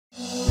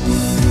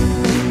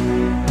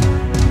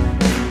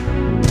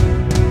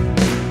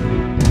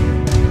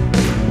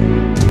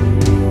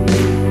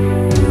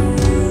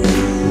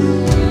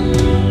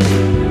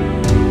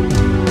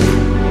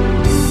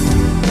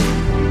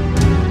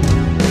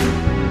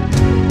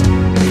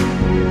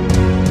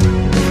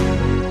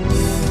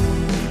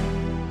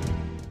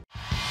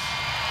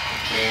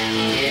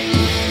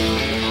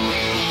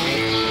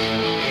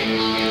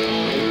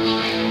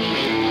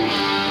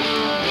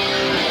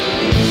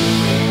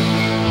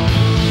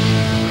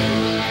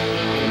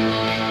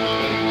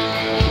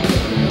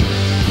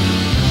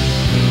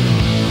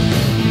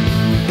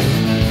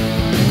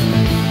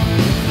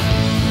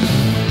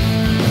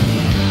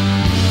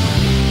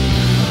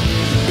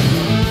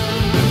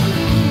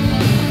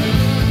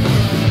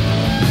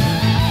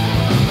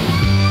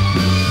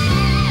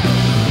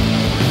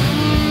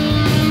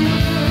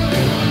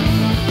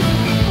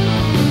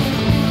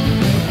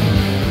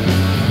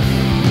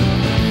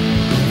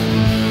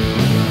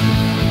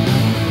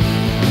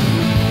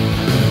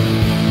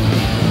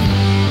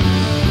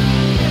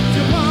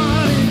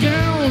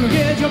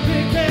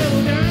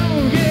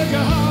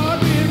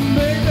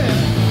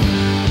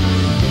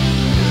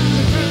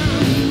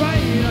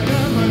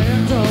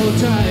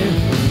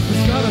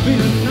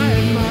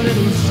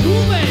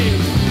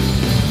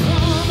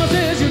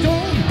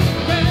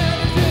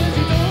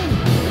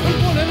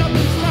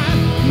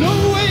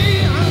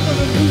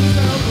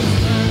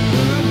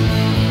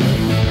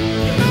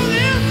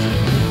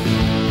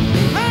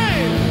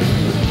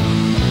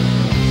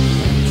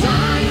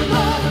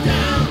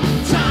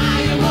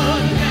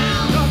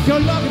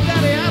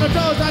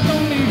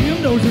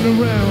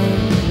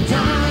around.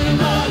 Time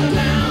all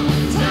down,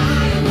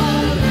 time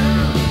all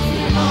down.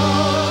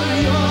 All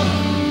your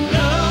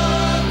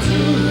love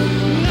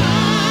tonight.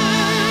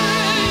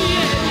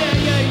 Yeah,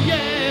 yeah,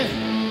 yeah.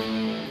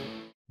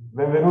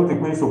 Benvenuti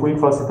qui su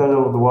Fans Italia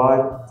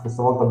Worldwide.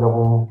 Questa volta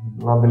abbiamo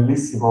una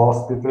bellissima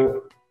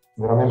ospite,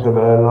 veramente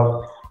bella,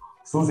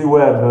 SUSIE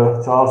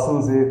WEBB. Ciao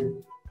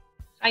Susie.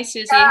 Hi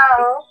Susie.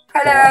 Ciao,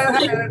 hello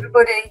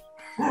everybody.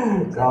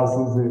 Ciao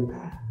Susie.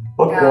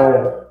 Ok,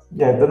 Ciao.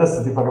 niente,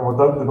 adesso ti faremo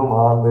tante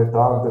domande,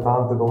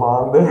 tante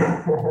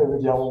domande.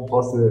 Vediamo un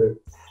po'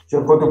 se ci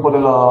racconti un po'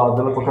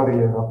 della tua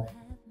carriera.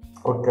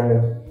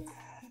 Ok.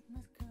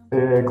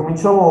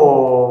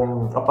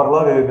 Cominciamo a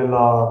parlare del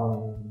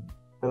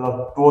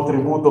tuo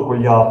tributo con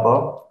gli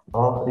ABBA,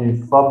 no? I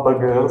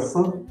FABBAGIRLS,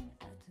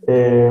 è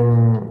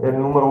il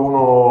numero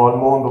uno al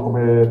mondo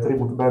come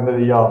tribute band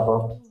degli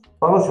ABBA.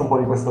 Parlaci un po'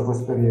 di questa tua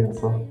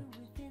esperienza.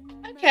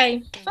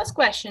 Okay, first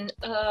question.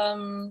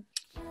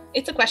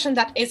 It's a question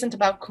that isn't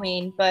about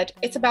Queen, but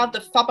it's about the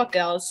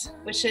FABBAGIRLS,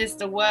 which is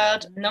the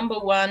world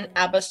 #1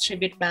 ABBA's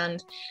tribute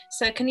band.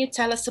 So can you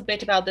tell us a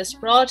bit about this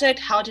project?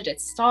 How did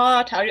it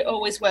start? Are you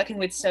always working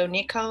with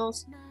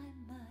Nichols?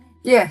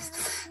 Yes,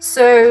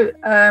 so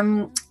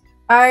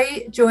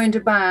I joined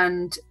a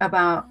band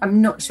about,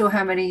 I'm not sure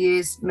how many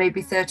years,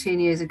 maybe 13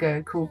 years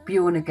ago, called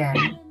Born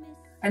Again.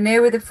 And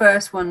they were the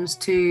first ones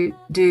to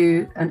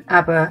do an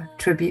ABBA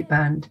tribute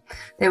band.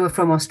 They were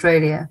from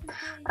Australia.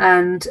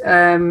 And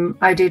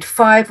I did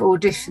 5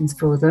 auditions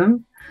for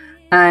them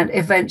and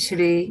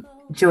eventually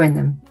joined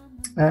them.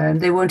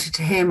 They wanted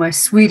to hear my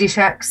Swedish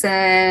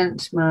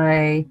accent,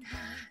 my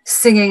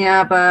singing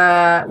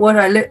ABBA, what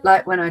I looked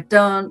like when I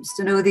danced,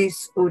 and all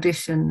these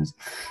auditions.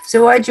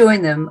 So I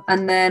joined them,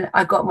 and then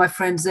I got my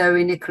friend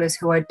Zoe Nicholas,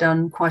 who I'd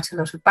done quite a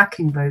lot of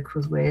backing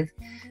vocals with,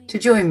 to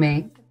join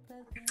me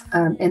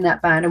in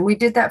that band. And we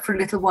did that for a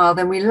little while.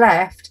 Then we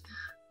left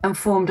and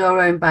formed our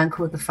own band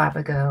called the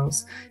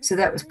FABBAGIRLS. So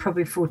that was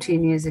probably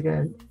 14 years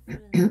ago.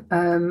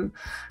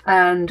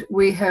 And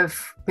we have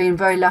been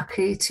very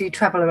lucky to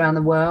travel around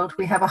the world.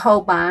 We have a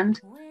whole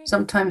band.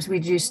 Sometimes we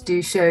just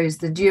do shows,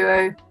 the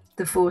duo,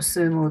 the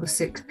foursome, or the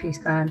 6-piece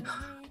band.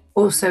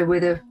 Also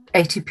with a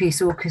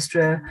 80-piece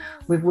orchestra.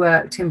 We've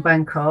worked in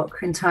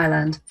Bangkok, in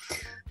Thailand.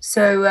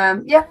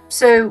 So yeah,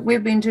 so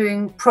we've been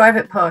doing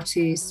private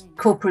parties,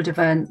 corporate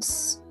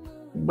events,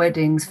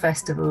 weddings,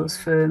 festivals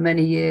for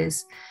many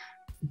years,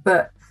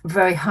 but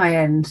very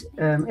high-end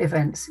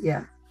events,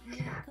 yeah.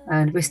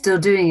 And we're still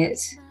doing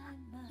it.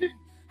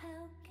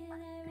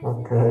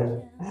 Ok.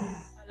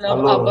 I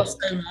love ABBA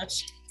so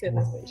much.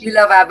 You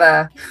love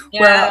ABBA.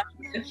 Yeah. Well,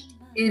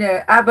 you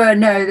know, ABBA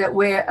know that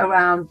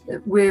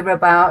we're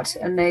about,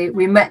 and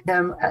we met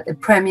them at the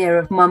premiere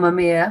of Mamma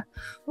Mia,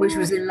 which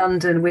was in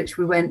London, which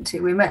we went to.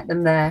 We met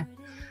them there.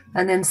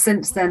 And then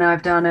since then,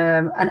 I've done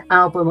an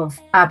album of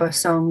ABBA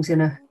songs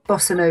in a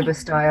bossa nova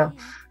style,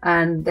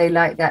 and they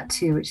like that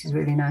too, which is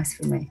really nice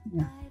for me.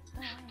 Yeah.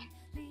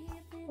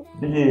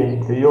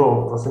 Digli che io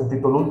ho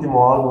sentito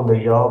l'ultimo album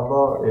degli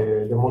ABBA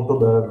ed è molto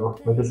bello,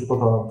 mi è piaciuto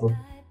tanto.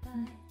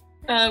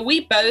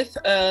 We both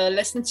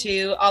listened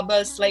to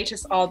ABBA's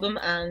latest album,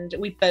 and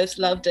we both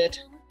loved it.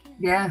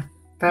 Yeah,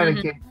 very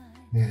good.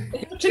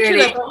 In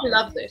particular, I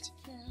loved it.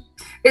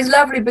 It's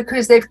lovely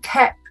because they've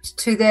kept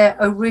to their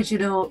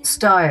original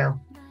style.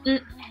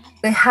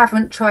 They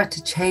haven't tried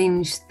to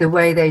change the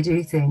way they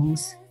do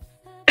things.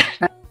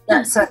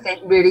 That's, I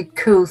think, really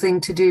cool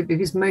thing to do,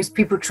 because most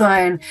people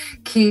try and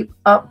keep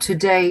up to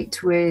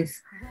date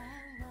with,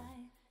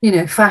 you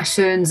know,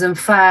 fashions and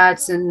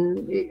fads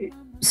and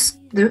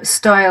the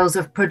styles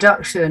of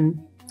production,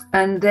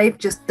 and they've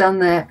just done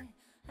their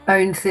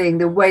own thing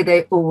the way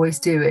they always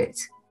do it.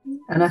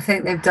 And I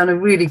think they've done a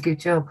really good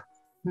job.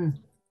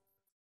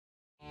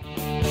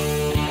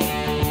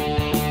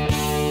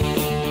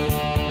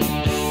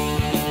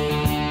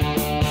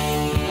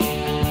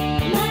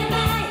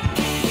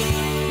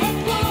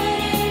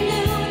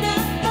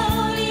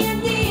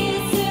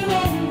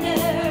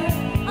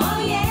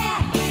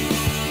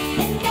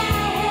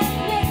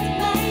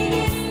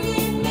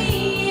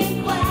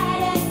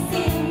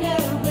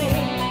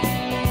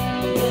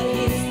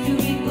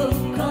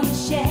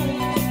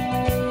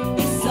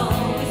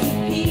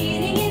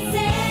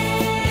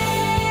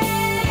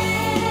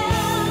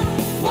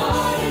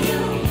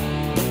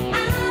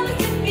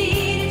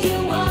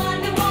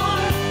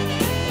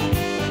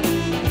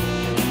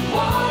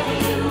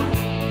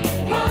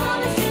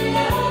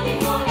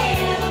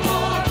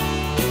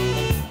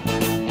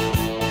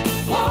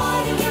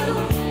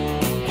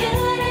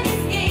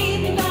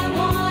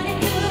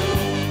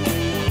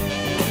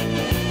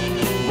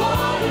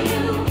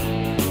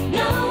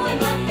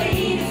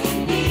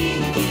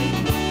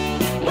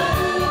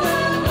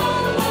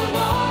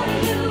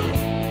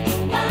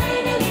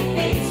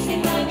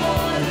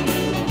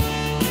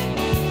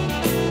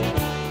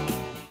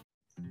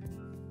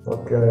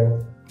 Ok,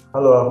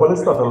 allora qual è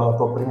stata la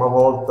tua prima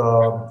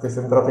volta che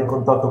sei entrata in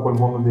contatto col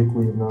mondo dei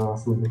Queen,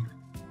 Susie?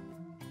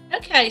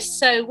 Okay,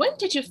 so when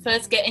did you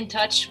first get in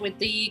touch with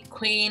the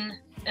Queen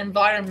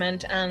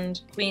environment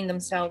and Queen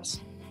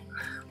themselves?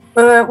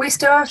 We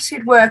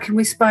started working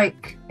with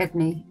Spike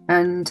Edney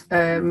and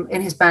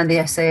in his band,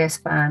 the SAS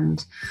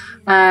band,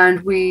 and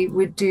we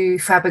would do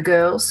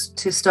FABBAGIRLS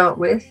to start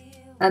with,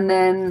 and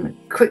then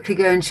quickly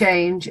go and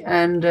change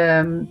and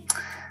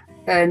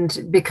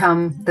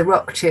become the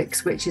Rock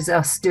Chicks, which is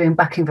us doing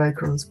backing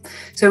vocals.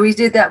 So we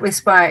did that with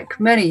Spike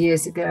many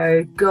years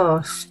ago.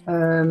 Gosh,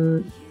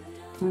 I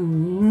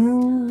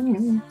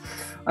don't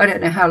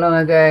know how long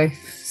ago.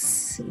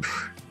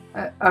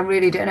 I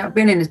really don't know. I've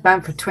been in his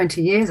band for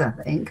 20 years, I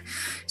think.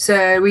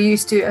 So we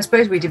used to, I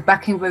suppose we did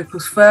backing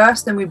vocals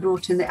first, then we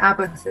brought in the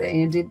ABBA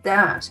thing and did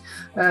that.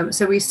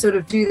 So we sort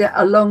of do that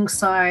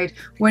alongside.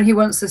 When he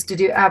wants us to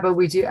do ABBA,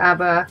 we do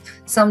ABBA.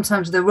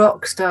 Sometimes the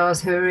rock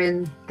stars who are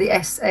in the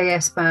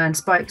SAS band,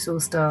 Spike's All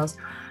Stars.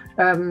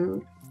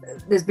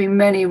 There's been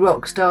many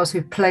rock stars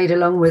who've played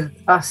along with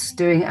us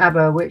doing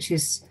ABBA, which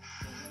is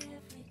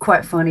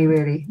quite funny,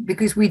 really,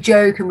 because we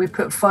joke and we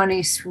put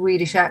funny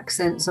Swedish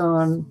accents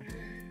on.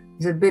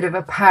 It's a bit of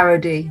a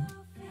parody,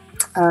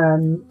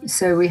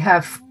 so we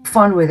have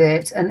fun with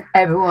it, and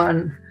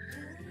everyone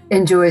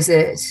enjoys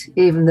it.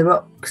 Even the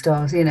rock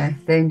stars, you know,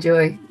 they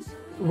enjoy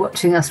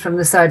watching us from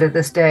the side of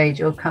the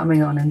stage or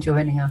coming on and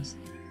joining us.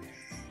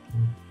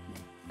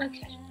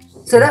 Okay.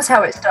 So that's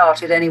how it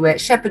started anyway.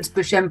 Shepherd's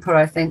Bush Emperor,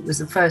 I think, was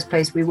the first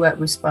place we worked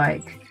with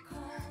Spike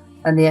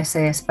and the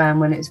SAS band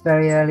when it was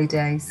very early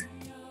days.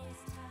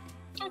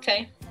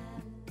 Okay.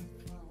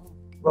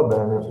 Va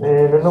bene,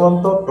 e nel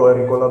 98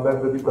 eri con la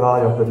band di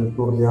Brian per il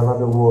tour di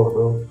Another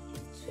World.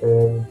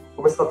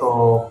 Com'è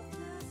stato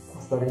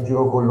stare in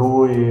giro con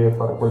lui e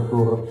fare quel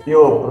tour?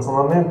 Io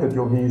personalmente ti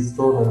ho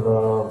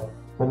visto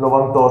nel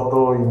 98 a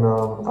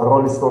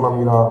Rolling Stone a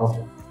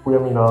Milano, qui a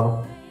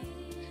Milano.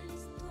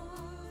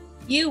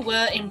 You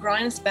were in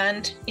Brian's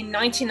band in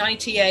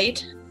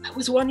 1998. I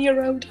was 1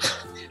 year old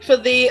for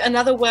the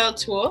Another World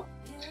tour.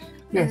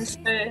 Yes.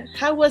 So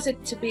how was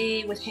it to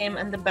be with him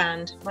and the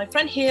band? My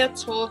friend here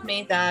told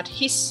me that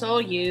he saw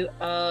you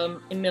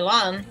in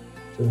Milan.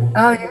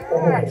 Oh,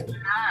 yeah.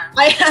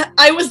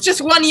 I was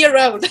just 1 year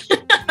old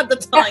at the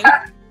time.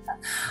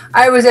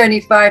 I was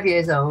only 5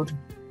 years old.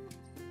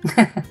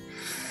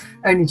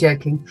 Only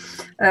joking.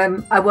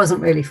 I wasn't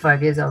really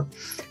 5 years old.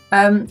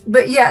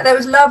 But yeah, that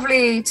was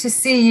lovely to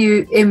see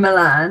you in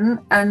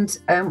Milan, and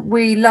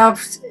we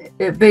loved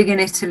being in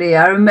Italy.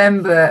 I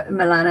remember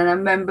Milan, and I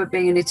remember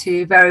being in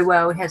Italy very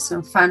well. We had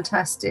some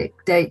fantastic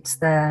dates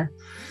there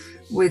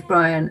with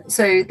Brian.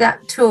 So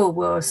that tour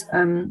was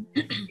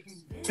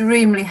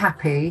extremely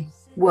happy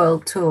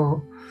world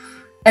tour.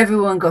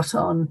 Everyone got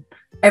on,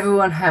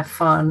 everyone had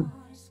fun.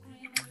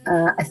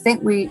 I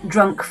think we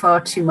drank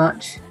far too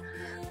much,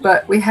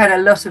 but we had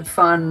a lot of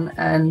fun,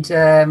 and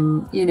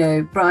you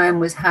know, Brian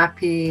was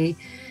happy.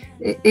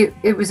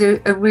 It was a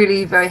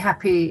really very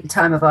happy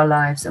time of our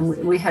lives, and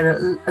we had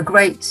a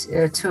great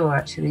tour,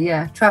 actually.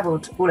 Yeah,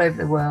 travelled all over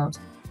the world.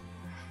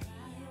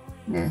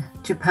 Yeah,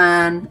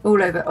 Japan,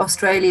 all over.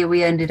 Australia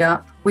we ended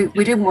up. We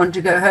didn't want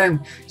to go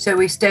home, so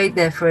we stayed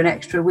there for an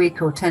extra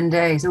week or 10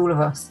 days, all of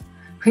us.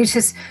 We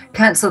just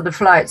cancelled the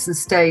flights and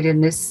stayed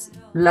in this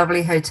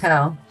lovely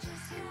hotel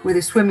with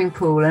a swimming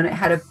pool, and it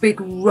had a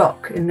big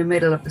rock in the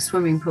middle of the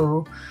swimming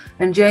pool,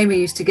 and Jamie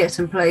used to get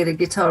and play the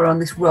guitar on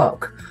this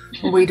rock,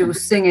 and we'd all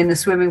sing in the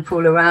swimming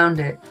pool around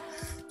it.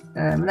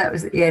 That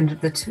was at the end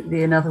of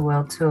the Another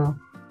World tour.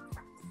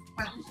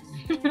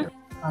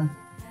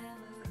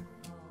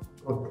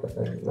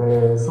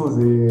 Ok,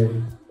 Susi,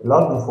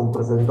 l'album fu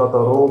presentato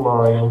a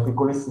Roma in un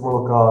piccolissimo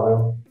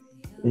locale,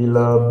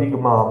 il Big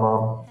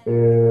Mama.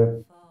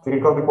 Ti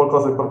ricordi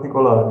qualcosa in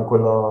particolare di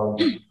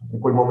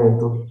quel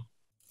momento?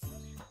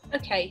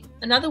 Okay,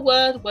 Another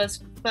World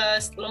was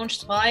first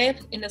launched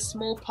live in a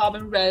small pub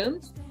in Rome,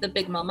 the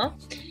Big Mama.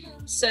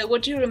 So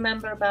what do you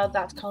remember about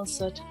that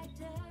concert?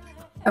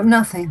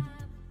 Nothing.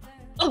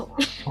 Oh.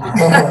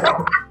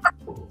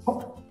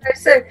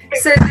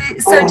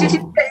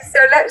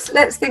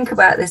 Let's think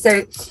about this.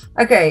 So,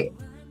 okay,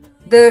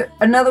 the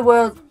Another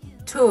World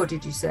tour,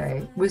 did you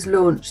say, was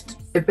launched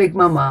at Big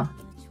Mama?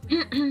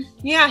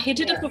 Yeah, he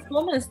did a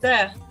performance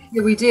there.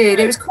 Yeah, we did.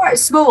 It was quite a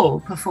small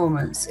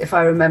performance, if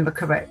I remember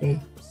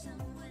correctly.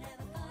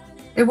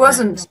 It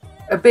wasn't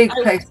a big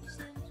place.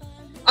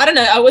 I don't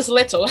know, I was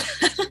little.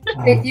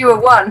 You were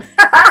one.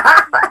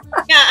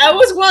 Yeah, I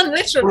was one,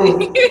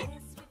 literally.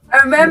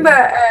 I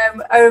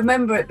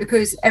remember it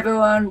because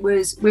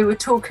we were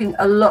talking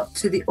a lot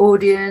to the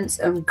audience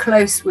and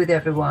close with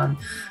everyone,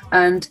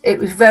 and it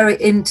was very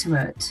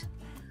intimate.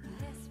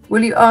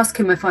 Will you ask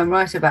him if I'm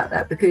right about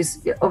that? Because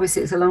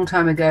obviously it's a long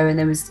time ago and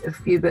there was a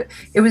few, but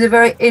it was a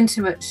very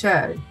intimate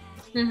show,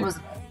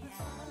 wasn't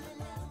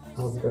it?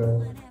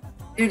 Okay.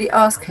 Did you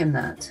ask him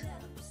that?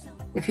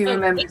 If he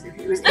remembers, if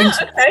it was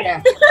intimate. Okay.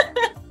 Yeah.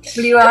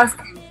 Will you ask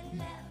him?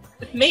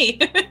 Me?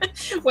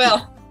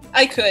 Well,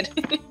 I could.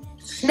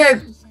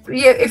 No,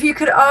 yeah, if you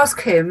could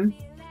ask him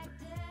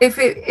if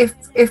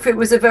it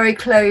was a very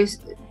close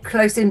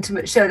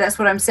intimate show. That's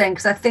what I'm saying,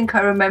 because I think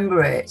I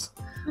remember it.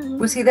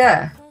 Was he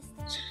there?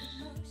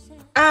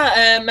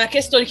 Mi ha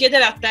chiesto di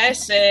chiedere a te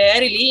se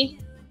eri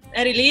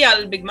lì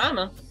al Big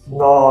Mama.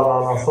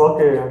 No, so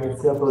che ha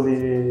iniziato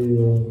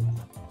lì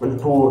quel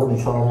tour,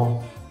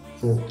 diciamo.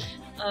 Sì.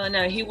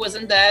 No, he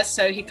wasn't there,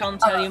 so he can't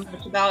tell you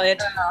much about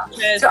it.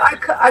 So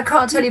I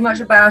can't tell you much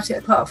about it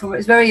apart from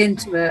it's very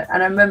intimate,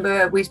 and I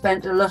remember we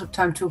spent a lot of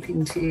time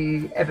talking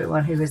to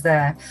everyone who was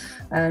there,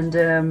 and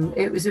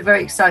it was a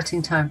very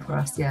exciting time for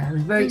us. Yeah, it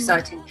was a very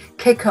exciting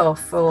kick-off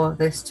for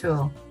this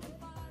tour.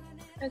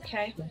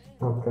 Okay.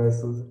 Ok,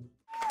 Susie.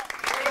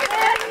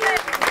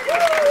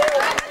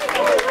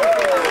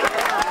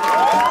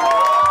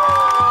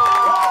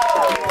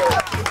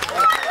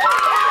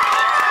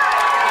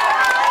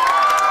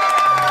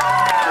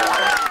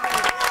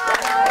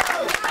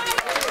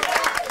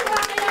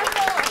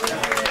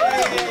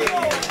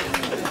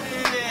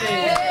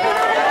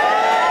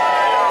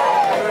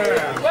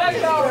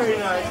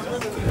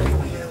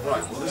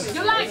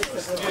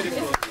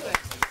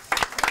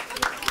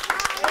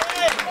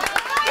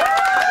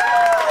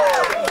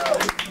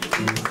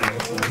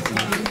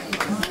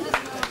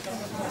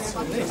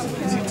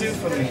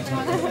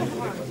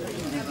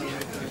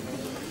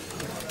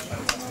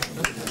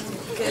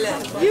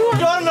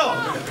 Buongiorno!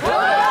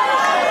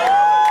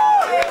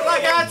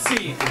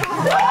 Ragazzi!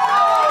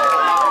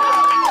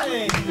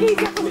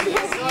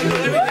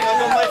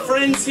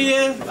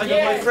 I've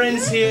got my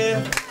friends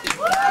here.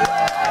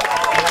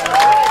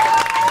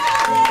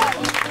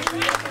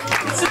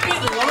 It's a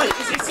bit light.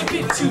 It's a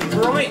bit too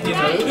bright, you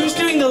know. Who's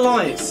doing the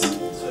lights?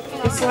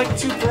 It's like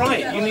too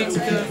bright. You need to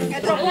go.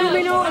 It's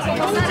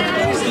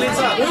lit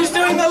up. Who's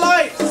doing the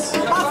lights? It's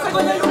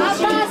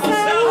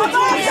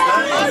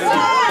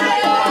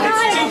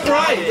too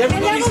bright.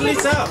 Everybody's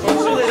lit up. I'm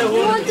sure they don't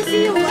want to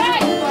see you.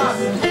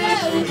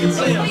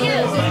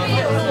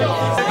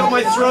 I got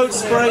my throat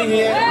spray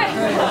here. I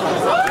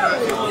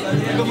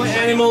got my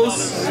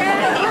animals. I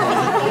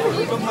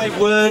got my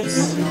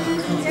words.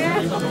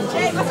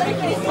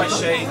 My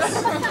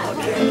shades.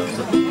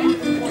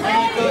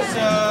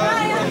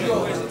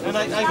 And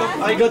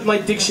I got my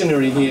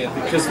dictionary here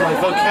because my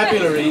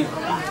vocabulary,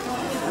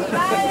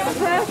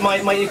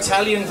 my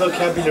Italian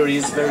vocabulary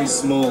is very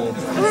small.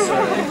 So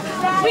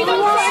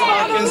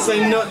I can say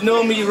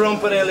no mi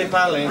rompere le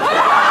palle.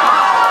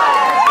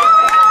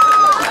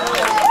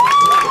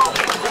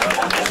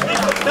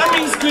 That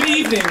means good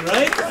evening,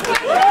 right?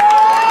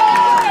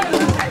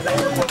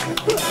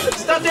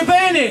 State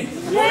bene?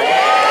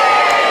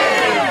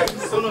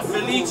 Sono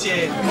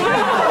felice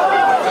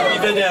di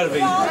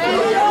vedervi.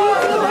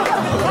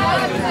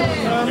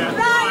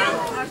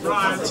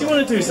 Do you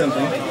want to do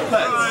something?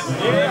 Thanks.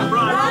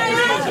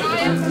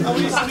 Oh,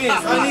 these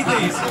beers. I need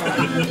these.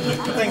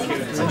 Thank you.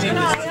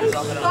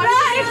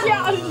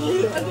 I need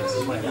this.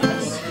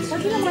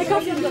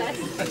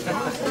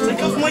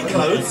 Take off my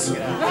clothes?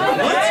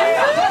 What?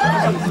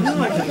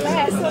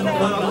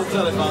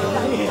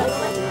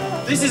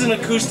 This is an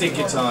acoustic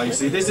guitar, you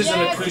see. This is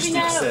an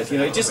acoustic set. You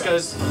know, it just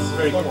goes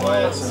very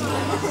quiet.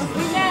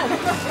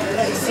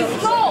 It's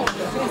cold.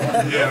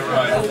 Yeah,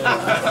 right.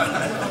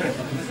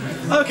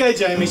 Okay,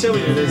 Jamie, shall we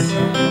do this?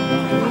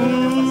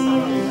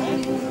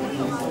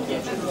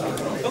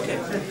 Okay.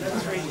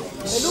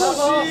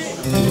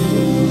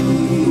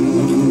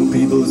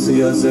 People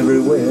see us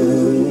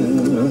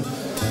everywhere.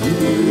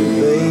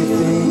 They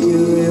think you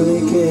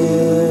really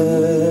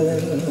care.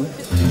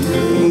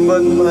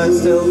 But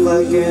myself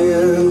I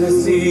can't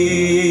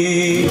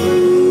see.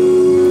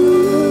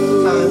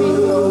 I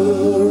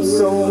know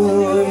so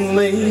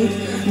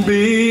make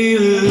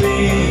believe.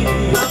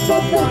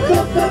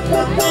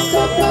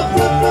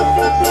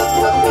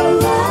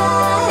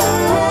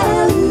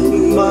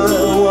 My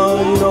one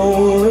and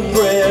only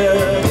prayer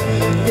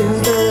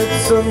is that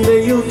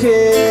someday you'll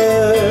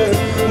care.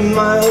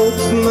 My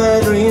hopes, my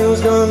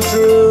dreams come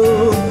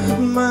true.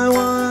 My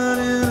one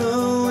and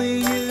only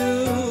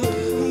you.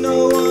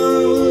 No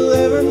one will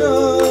ever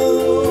know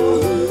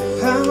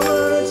how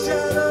much I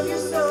love you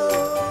so.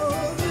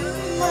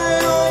 My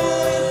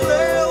only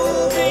prayer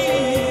will be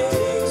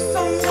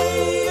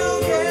someday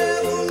you'll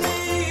care for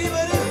me,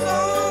 but it's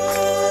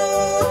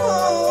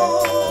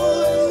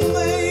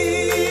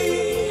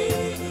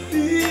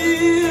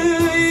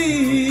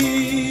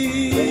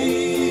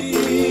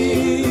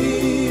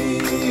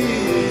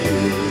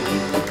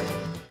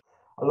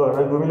Allora,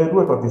 nel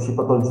 2002 ho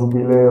partecipato al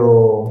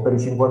giubileo per i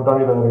 50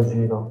 anni della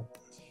regina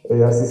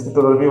e ho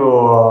assistito dal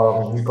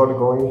vivo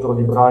all'iconico intro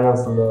di Brian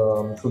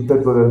sul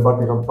tetto del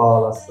Buckingham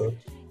Palace.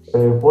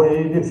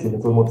 Puoi dirci le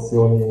tue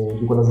emozioni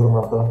di quella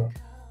giornata?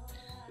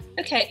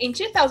 Okay, in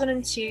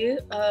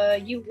 2002,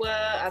 you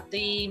were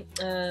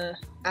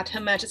at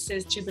Her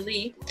Majesty's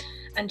Jubilee,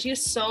 and you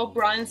saw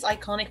Brian's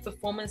iconic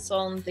performance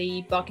on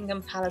the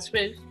Buckingham Palace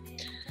roof.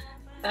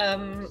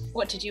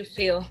 What did you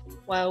feel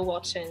while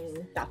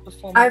watching that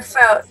performance? I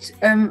felt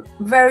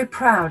very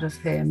proud of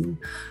him.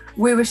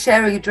 We were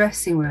sharing a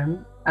dressing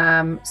room,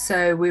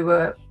 so we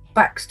were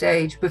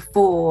backstage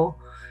before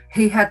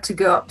he had to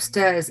go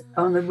upstairs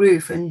on the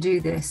roof and do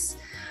this.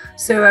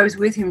 So I was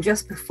with him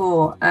just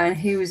before, and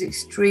he was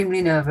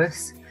extremely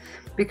nervous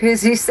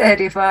because he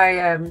said, if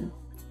I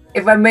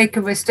make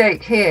a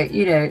mistake here,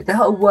 you know, the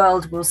whole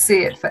world will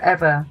see it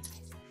forever.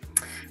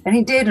 And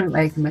he didn't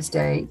make a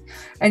mistake.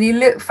 And you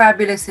look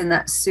fabulous in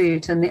that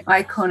suit and the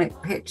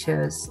iconic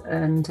pictures.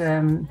 And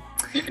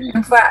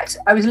in fact,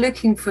 I was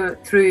looking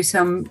through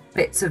some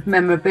bits of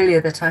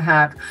memorabilia that I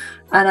have,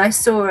 and I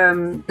saw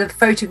the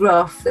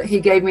photograph that he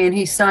gave me, and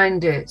he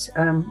signed it.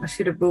 I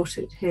should have brought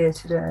it here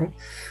today.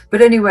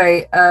 But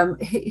anyway,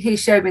 he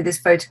showed me this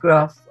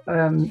photograph.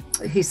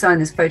 He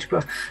signed this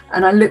photograph,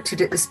 and I looked at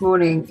it this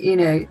morning. You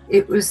know,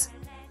 it was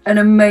an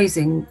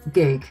amazing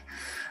gig.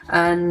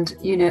 And,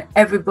 you know,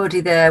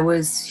 everybody there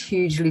was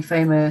hugely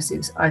famous. It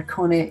was an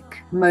iconic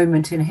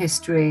moment in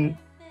history.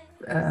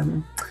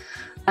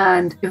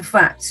 And in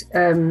fact,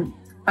 I'm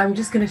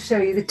just going to show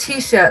you the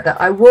T-shirt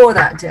that I wore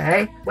that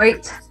day.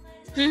 Wait.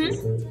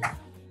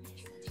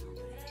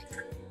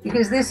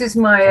 Because this is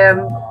my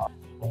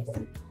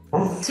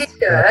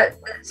T-shirt.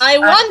 I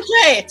want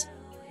it.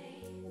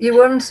 You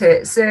want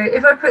it? So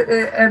if I put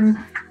the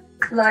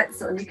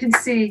lights on, you can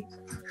see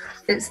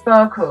it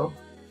sparkle.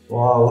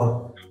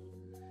 Wow.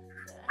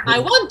 I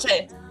want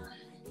it.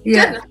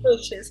 Yeah.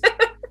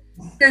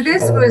 So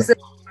this was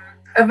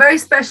a very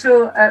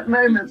special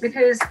moment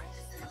because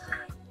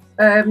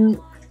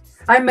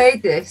I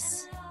made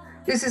this.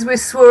 This is with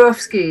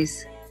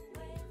Swarovskis.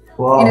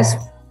 Wow. You know,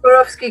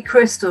 Swarovski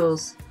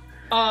crystals.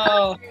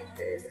 Oh.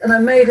 And I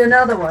made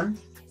another one,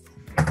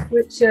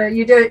 which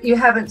you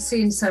haven't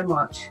seen so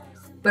much,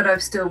 but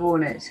I've still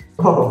worn it.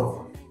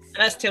 Oh.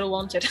 And I still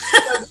want it.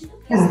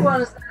 This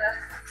one's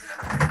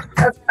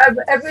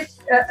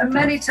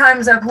many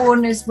times I've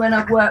worn this when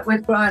I've worked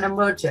with Brian and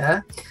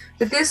Roger,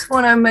 but this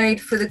one I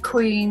made for the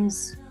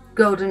Queen's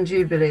Golden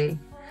Jubilee.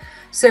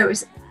 So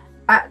it's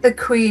at the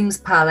Queen's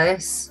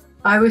Palace.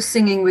 I was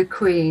singing with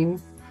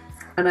Queen,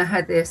 and I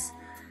had this.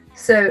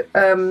 So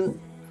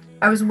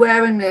I was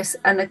wearing this,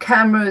 and the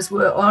cameras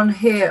were on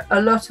here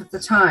a lot of the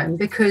time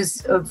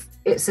because of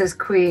it says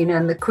Queen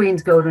and the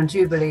Queen's Golden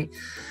Jubilee.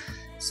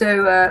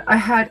 So I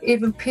had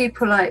even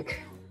people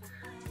like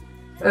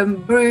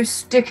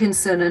Bruce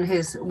Dickinson and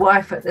his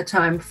wife at the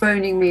time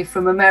phoning me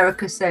from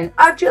America saying,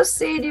 "I've just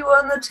seen you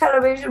on the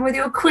television with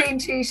your Queen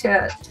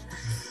T-shirt."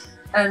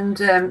 And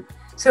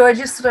so I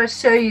just thought I'd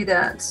show you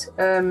that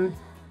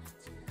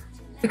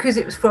because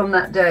it was from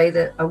that day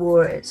that I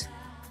wore it.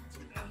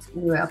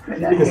 Anyway, I'll put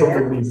that here.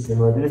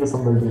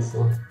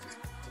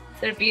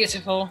 They're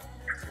beautiful.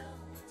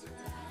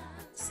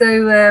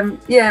 So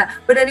yeah,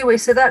 but anyway,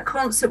 so that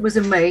concert was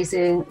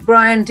amazing.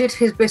 Brian did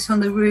his bit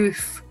on the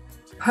roof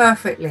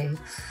perfectly,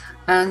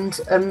 and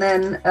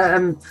then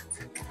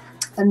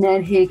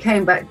he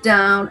came back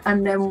down,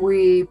 and then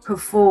we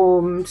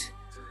performed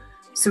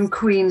some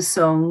Queen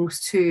songs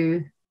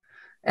to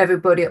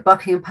everybody at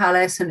Buckingham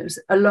Palace, and it was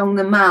along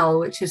the Mall,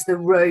 which is the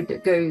road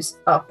that goes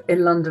up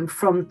in London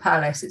from the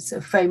palace. It's a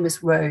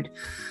famous road.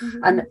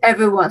 And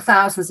everyone,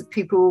 thousands of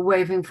people were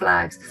waving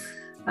flags.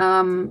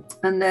 And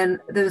then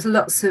there was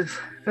lots of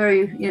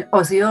very, you know,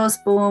 Ozzy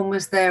Osbourne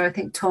was there, I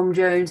think Tom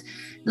Jones,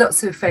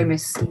 lots of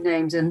famous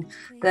names. And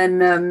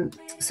then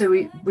so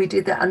we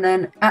did that, and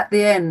then at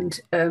the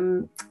end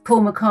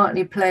Paul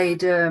McCartney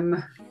played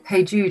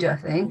Hey Jude, I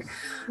think,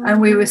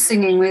 and we were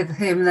singing with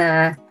him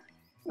there.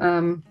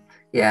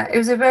 Yeah, it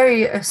was a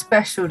very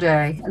special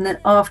day. And then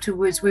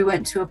afterwards we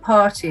went to a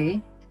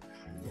party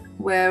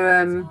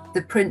where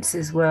the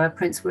princes were,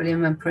 Prince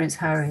William and Prince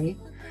Harry,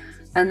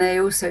 and they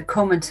also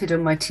commented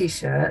on my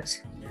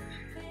T-shirt,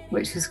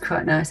 which was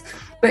quite nice.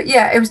 But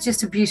yeah, it was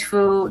just a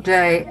beautiful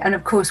day. And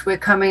of course, we're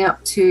coming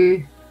up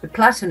to the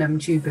Platinum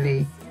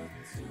Jubilee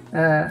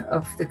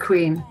of the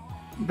Queen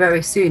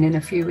very soon, in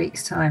a few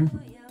weeks' time.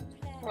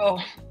 Oh.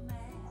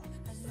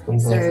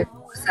 So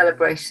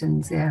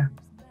celebrations, yeah.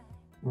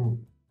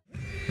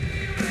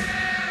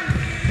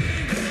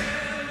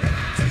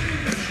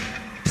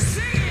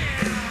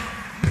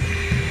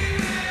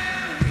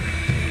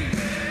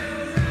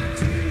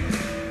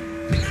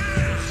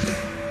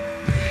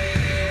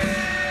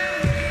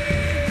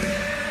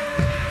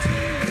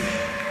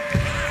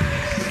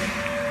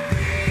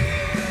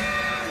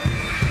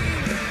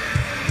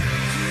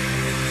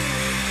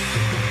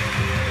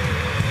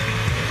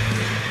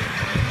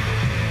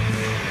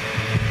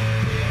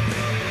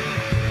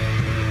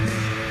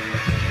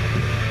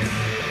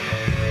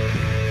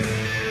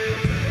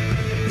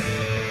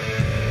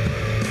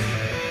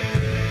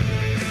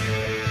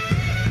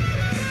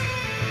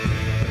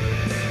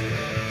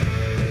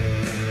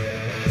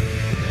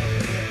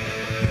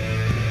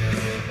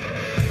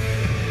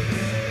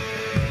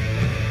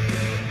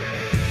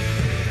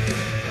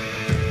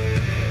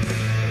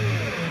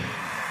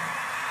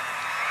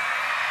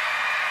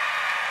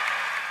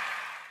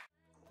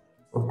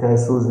 Ok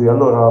Susie,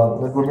 allora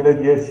nel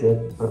 2010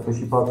 hai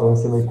partecipato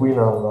insieme ai Queen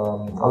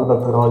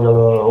all'Albert Royal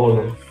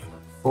Hall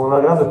con una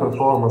grande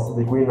performance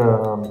di Queen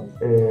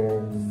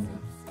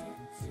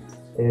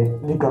e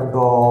lì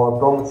cantò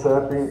Tom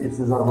Chaplin It's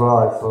His Our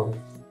Life.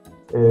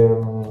 Ti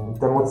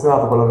ha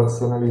emozionato quella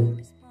versione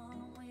lì?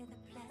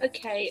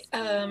 Okay,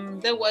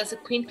 there was a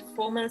Queen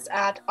performance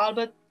at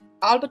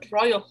Albert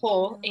Royal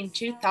Hall in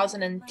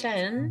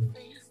 2010,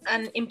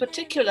 and in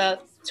particular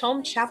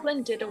Tom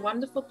Chaplin did a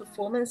wonderful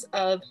performance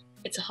of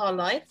it's a hard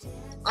life.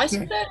 I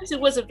suppose it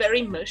was a very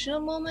emotional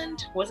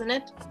moment, wasn't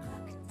it?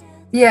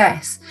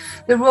 Yes,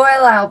 the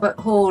Royal Albert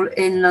Hall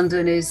in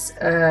London is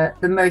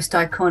the most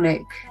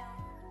iconic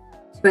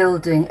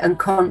building and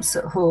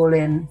concert hall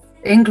in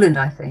England,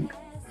 I think.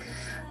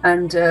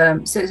 And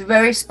so it's a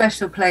very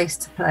special place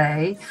to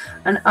play.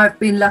 And I've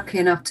been lucky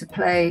enough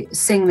to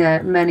sing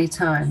there many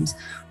times.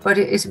 But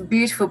it is a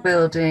beautiful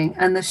building.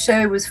 And the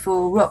show was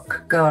for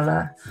Rock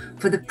Gala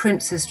for the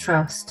Prince's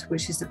Trust,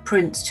 which is the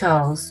Prince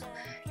Charles.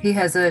 He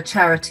has a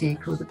charity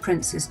called the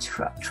Prince's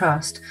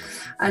Trust.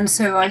 And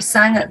so I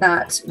sang at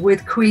that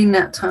with Queen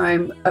that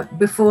time.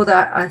 Before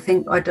that, I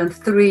think I'd done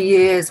 3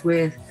 years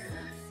with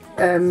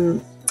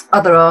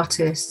other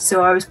artists.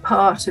 So I was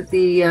part of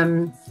the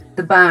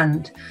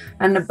band.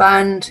 And the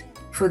band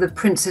for the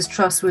Prince's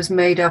Trust was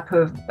made up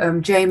of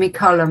Jamie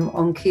Cullum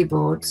on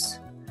keyboards.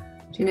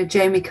 Do you know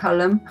Jamie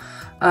Cullum?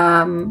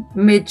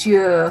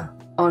 Mid-Year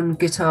on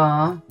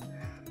guitar.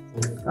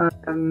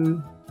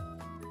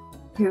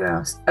 Who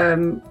else?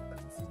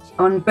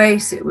 On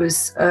bass, it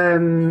was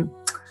from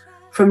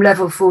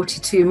Level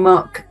 42,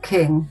 Mark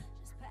King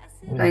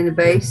playing the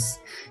bass.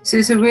 So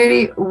it's a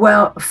really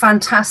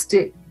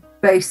fantastic,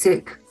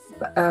 basic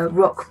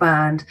rock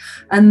band.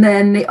 And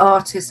then the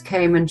artist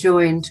came and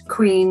joined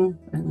Queen,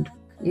 and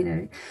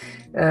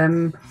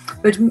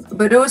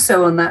but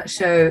also on that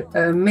show,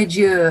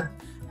 Mid-Year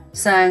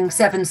sang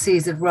Seven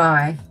Seas of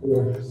Rye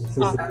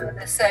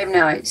the same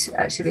night,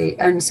 actually.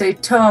 And so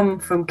Tom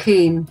from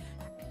Keane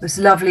was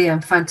lovely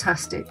and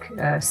fantastic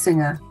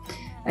singer,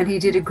 and he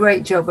did a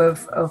great job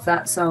of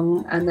that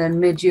song. And then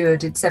Mid-Year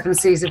did Seven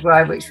Seas of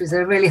Rye, which was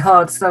a really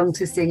hard song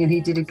to sing, and he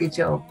did a good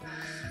job.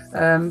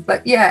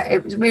 But yeah,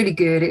 it was really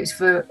good. It was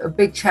for a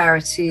big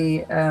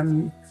charity.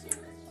 And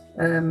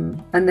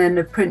then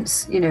the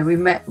Prince, we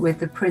met with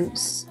the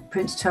Prince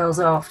Charles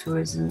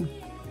afterwards, and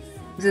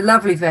it was a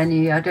lovely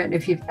venue. I don't know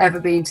if you've ever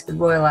been to the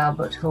Royal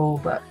Albert Hall,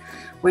 but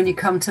when you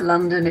come to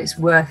London, it's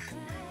worth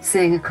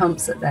seeing a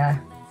concert there.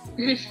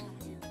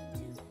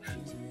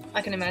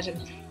 I can imagine.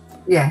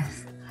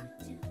 Yes.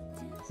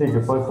 Sì, che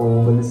poi fu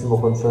un bellissimo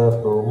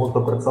concerto, molto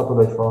apprezzato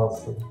dai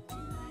fans,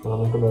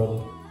 veramente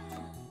bello.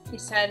 He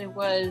said it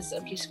was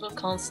a beautiful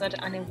concert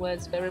and it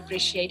was very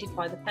appreciated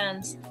by the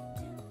fans.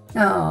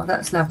 Oh,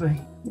 that's lovely.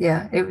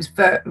 Yeah, it was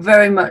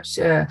very much,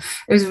 it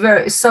was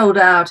very sold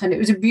out, and it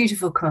was a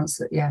beautiful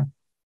concert. Yeah,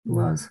 it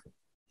was.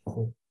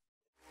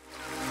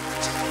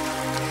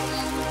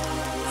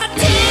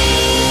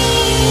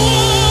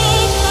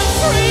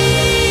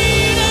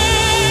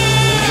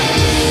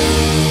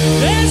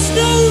 There's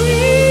no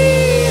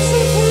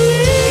reason for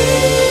living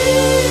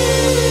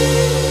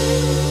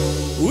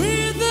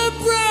with a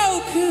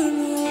broken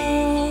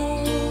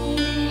heart.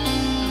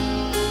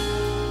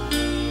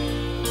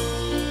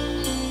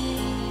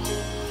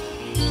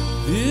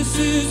 This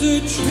is a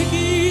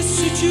tricky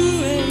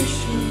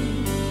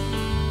situation.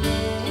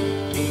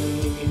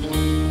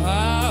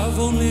 I've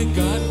only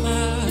got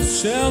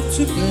myself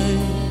to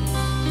blame.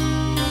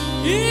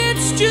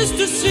 It's just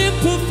a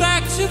simple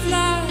fact of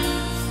life.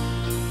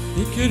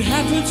 It could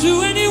happen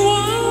to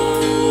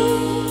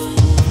anyone.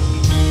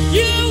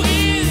 You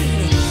win,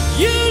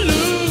 you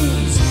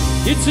lose.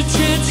 It's a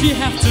chance you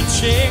have to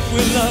take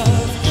with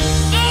love.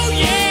 Oh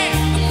yeah,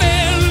 I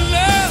fell in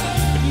love,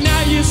 but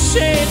now you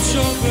say it's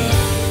over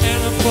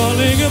and I'm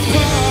falling apart.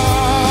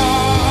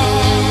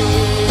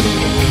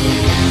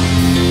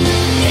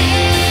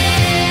 Yeah,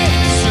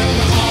 it's a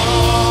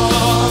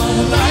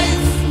hard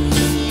life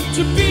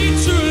to be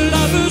two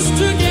lovers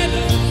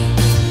together,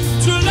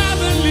 to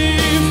love and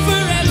live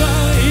forever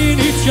in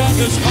each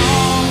other's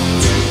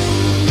heart.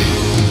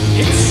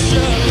 It's a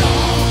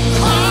long,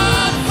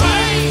 hard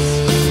fight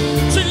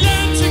to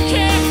learn to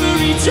care for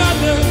each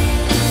other,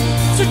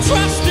 to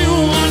trust in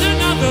one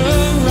another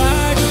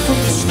right from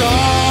the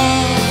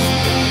start.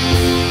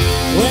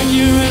 When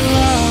you're in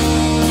love.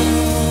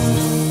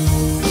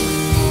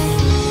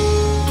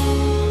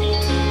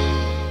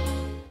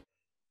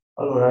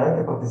 Allora, hai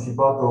anche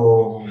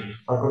partecipato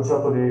al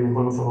concerto di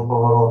quello sono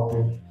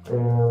Pavarotti.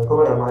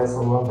 Com'era il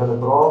maestro durante le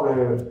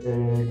prove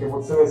e che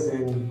emozione si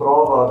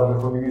prova ad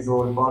aver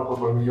condiviso il palco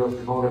con il miglior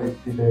tenore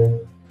di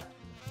tempo?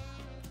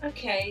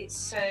 Okay,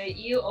 so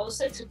you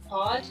also took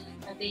part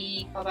at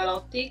the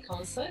Pavarotti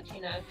concert,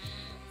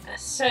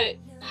 So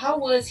how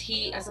was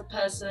he as a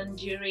person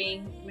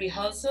during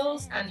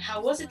rehearsals, and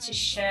how was it to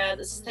share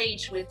the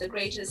stage with the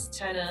greatest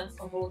tenor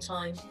of all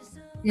time?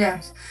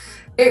 Yes,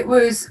 it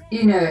was,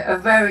 a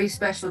very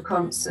special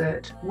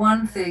concert.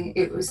 One thing,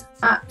 it was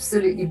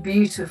absolutely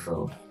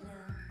beautiful.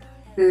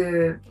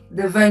 The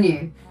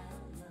venue,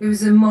 it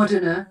was in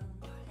Modena,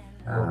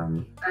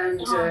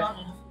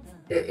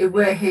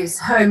 where his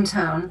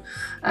hometown,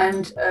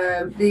 and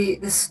the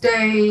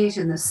stage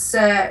and the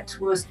set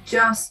was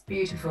just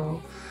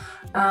beautiful.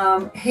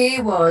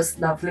 He was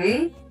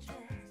lovely.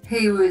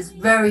 He was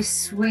very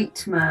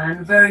sweet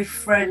man, very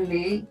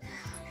friendly,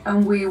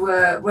 and we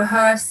were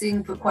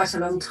rehearsing for quite a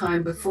long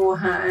time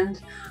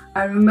beforehand.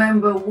 I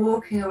remember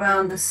walking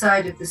around the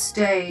side of the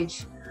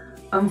stage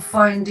and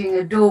finding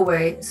a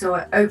doorway. So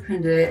I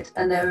opened it,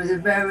 and there was a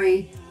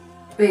very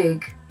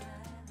big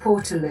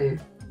portaloo.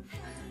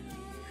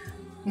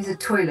 It's a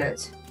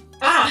toilet.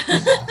 Ah!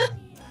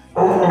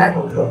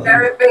 A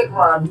very big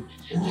one,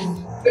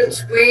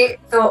 which we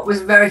thought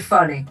was very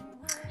funny.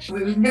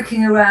 We were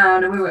looking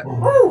around and we went,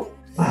 "Ooh!"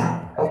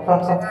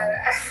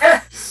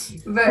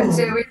 But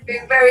we've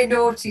been very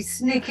naughty,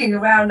 sneaking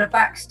around the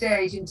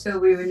backstage until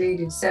we were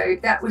needed. So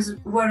that was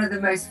one of the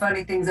most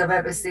funny things I've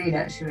ever seen,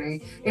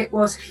 actually. It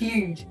was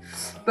huge,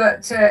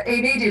 but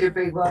he needed a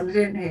big one,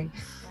 didn't he?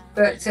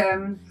 But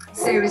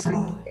seriously.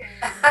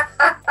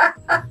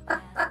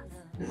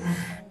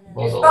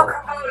 It's rock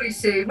and roll, you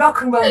see,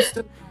 rock and roll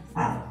stuff.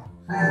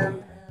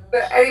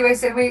 But anyway,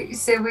 so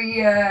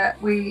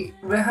we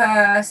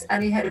rehearsed,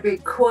 and he had a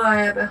big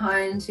choir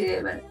behind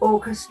him, an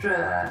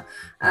orchestra,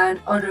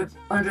 and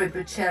Andre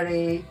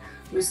Bocelli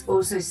was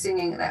also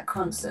singing at that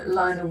concert.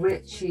 Lionel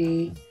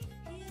Richie,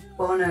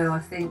 Bono, I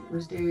think,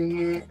 was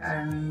doing it,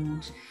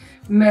 and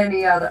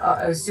many other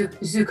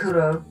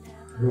Zucchero,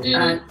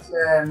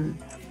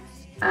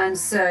 and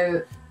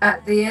so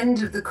at the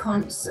end of the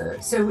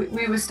concert, so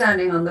we were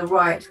standing on the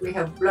right. We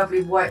have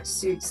lovely white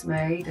suits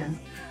made, and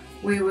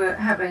we were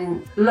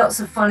having lots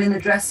of fun in the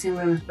dressing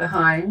rooms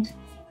behind.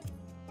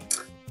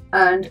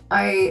 And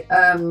I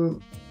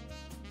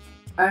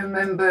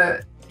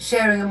remember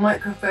sharing a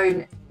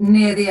microphone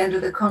near the end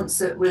of the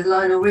concert with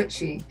Lionel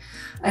Richie,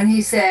 and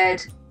he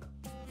said,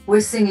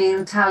 "We're singing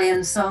an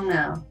Italian song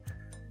now."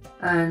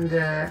 And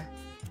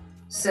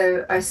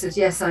so I said,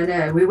 "Yes, I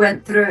know. We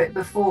went through it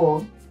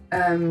before.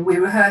 We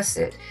rehearsed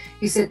it."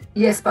 He said,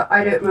 "Yes, but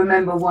I don't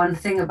remember one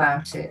thing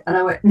about it." And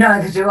I went,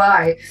 "Neither do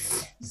I."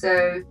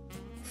 So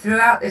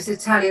throughout this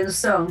Italian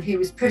song, he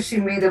was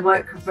pushing me the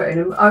microphone,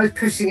 and I was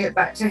pushing it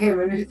back to him,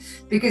 and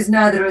because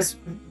neither of us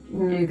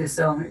knew the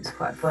song, it was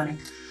quite funny.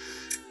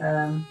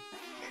 And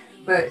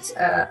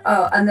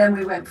then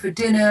we went for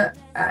dinner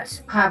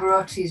at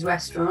Pavarotti's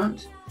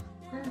restaurant,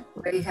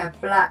 where you have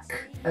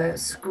black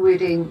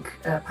squid ink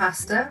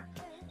pasta.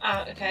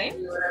 Okay.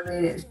 You know what I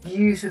mean? It's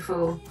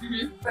beautiful.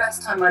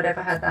 First time I'd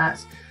ever had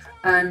that.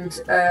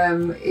 And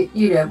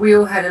you know, we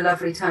all had a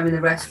lovely time in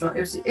the restaurant.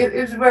 It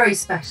was very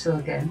special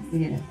again,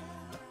 you know,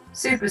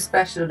 super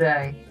special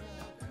day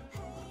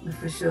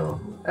for sure.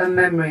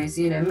 Memories,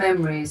 you know,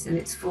 memories, and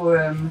it's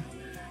for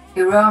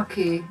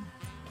Iraqi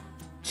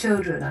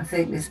children. I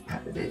think this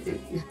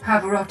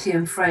Pavarotti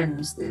and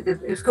Friends.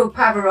 It was called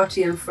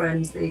Pavarotti and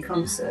Friends, the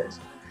concert.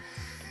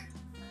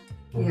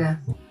 Yeah,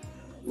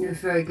 it was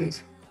very good.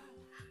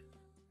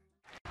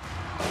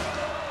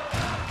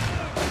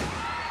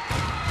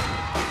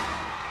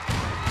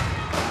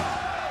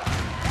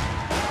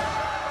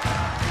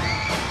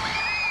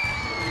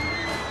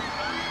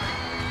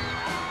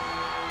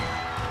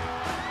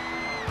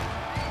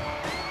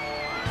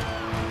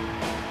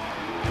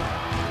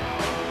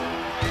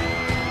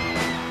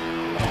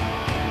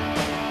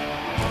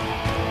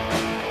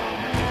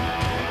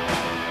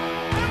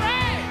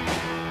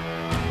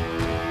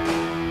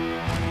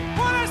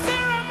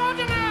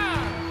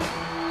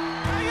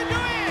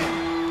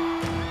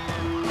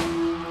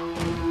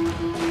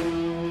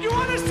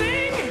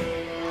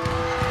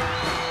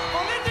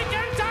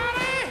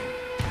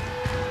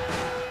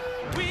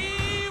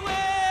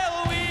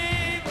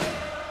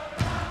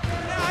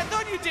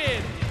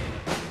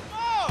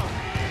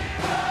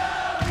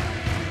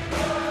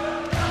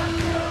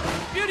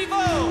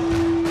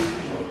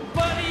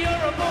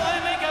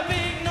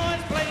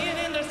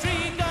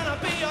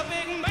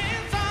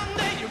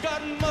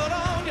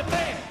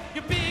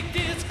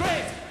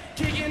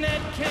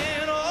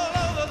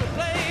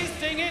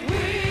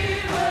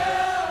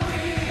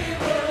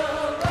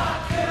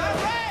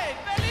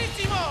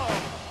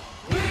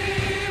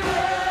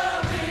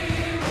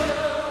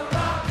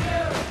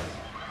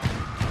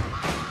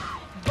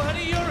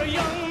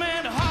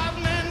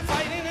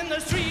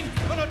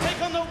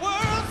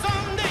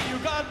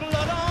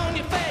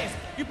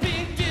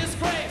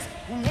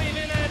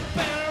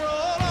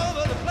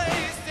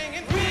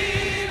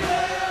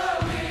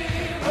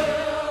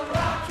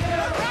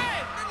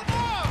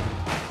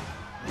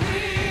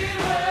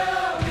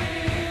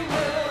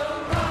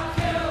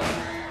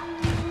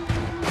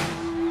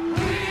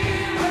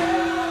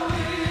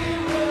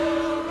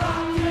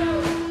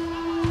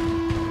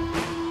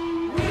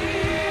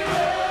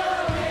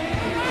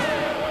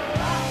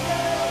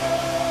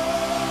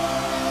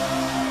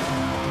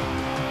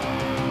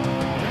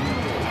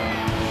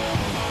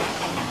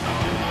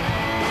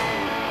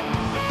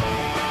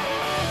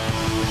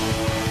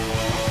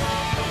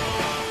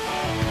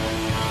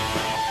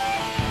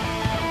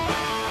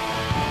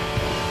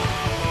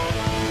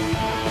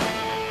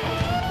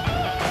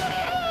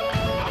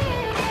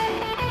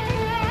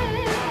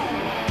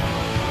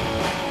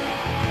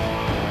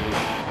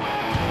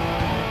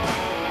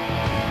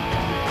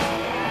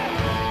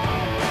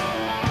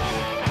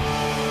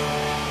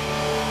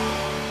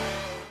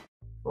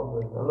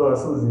 Allora,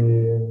 Susi,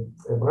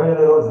 prima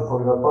delle rose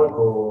fuori dal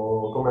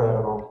palco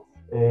com'erano?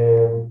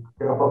 E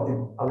che rapporti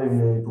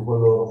avevi tu con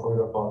loro fuori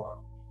dal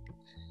palco?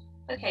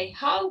 Okay, Okay,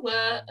 how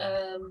were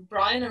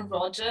Brian and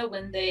Roger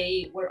when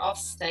they were off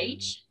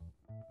stage?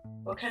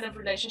 What kind of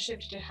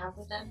relationship did you have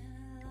with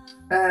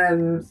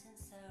them?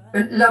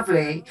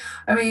 Lovely.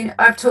 I mean,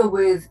 I've toured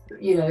with,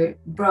 you know,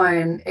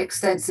 Brian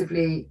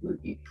extensively.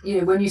 You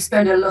know, when you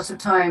spend a lot of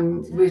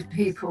time with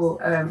people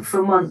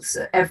for months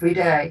every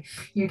day,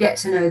 you get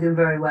to know them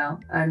very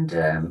well.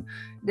 And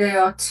they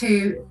are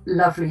two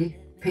lovely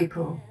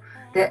people.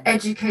 They're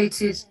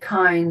educated,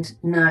 kind,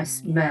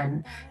 nice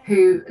men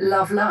who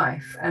love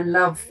life and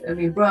love, I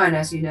mean, Brian,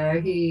 as you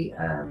know, he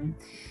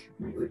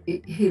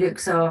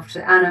looks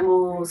after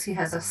animals. He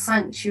has a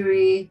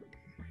sanctuary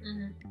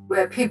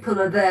where people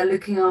are there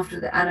looking after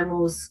the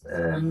animals.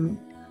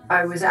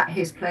 I was at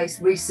his place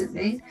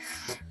recently,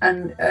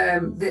 and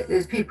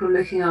there's people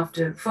looking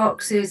after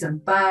foxes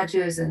and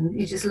badgers, and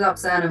he just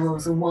loves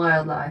animals and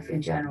wildlife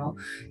in general.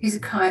 He's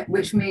a kind,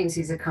 which means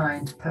he's a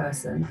kind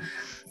person.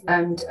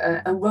 And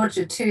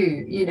Roger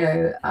too, you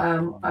know,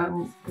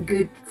 I'm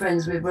good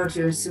friends with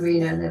Roger and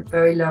Serena, and they're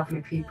very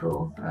lovely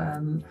people.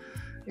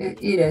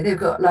 You know, they've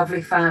got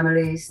lovely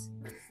families.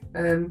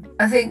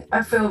 I think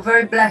I feel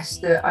very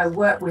blessed that I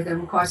work with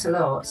them quite a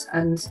lot,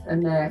 and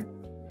they're,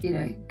 you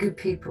know, good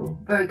people,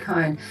 very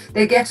kind.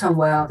 They get on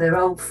well. They're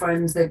old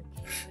friends. They've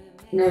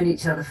known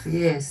each other for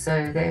years,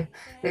 so they're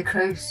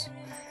close.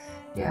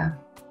 Yeah.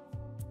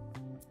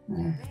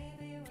 Yeah.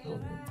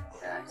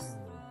 Nice.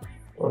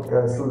 Ok,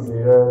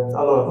 Susie,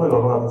 allora tu hai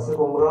lavorato sia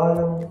con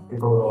Brian che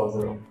con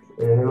Roger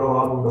nei loro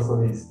album da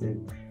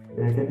solisti.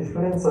 Che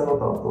differenza hai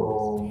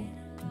notato,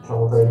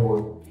 diciamo, tra i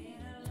due?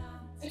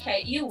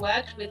 Okay, you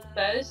worked with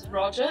both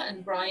Roger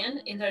and Brian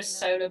in their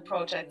solo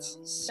projects.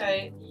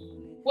 So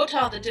what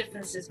are the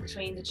differences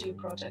between the two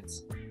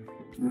projects?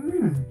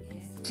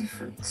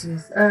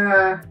 Differences.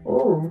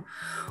 Oh,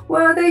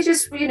 well, they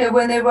just, you know,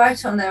 when they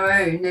write on their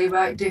own, they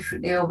write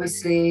differently,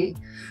 obviously.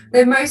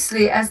 They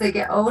mostly, as they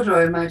get older,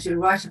 I imagine,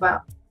 write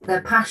about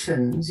their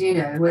passions, you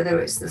know, whether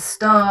it's the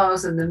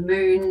stars and the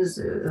moons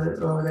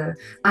or the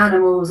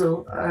animals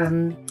or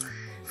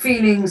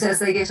feelings as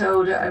they get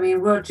older. I mean,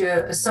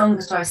 Roger, a song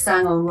that I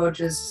sang on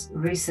Roger's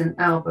recent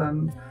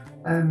album,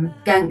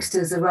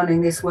 Gangsters Are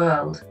Running This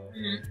World.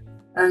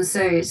 And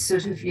so it's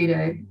sort of, you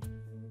know,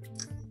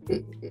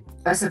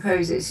 I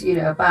suppose it's, you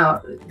know,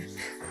 about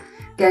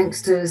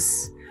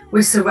gangsters.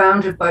 We're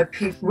surrounded by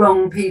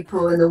wrong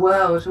people in the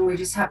world, and we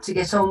just have to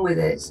get on with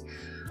it.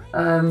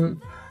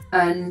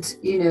 And,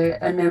 you know,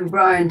 and then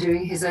Brian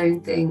doing his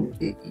own thing.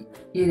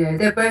 You know,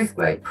 they're both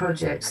great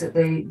projects that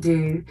they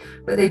do,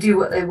 but they do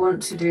what they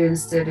want to do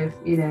instead of,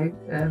 you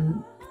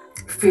know,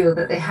 feel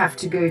that they have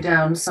to go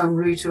down some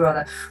route or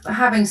other. But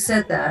having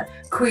said that,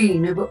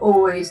 Queen have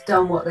always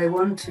done what they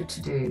wanted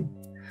to do.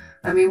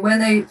 I mean, when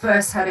they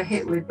first had a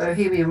hit with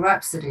Bohemian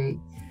Rhapsody,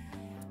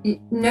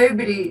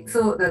 nobody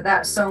thought that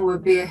that song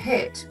would be a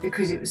hit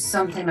because it was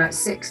something like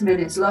 6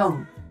 minutes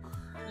long.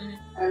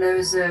 And there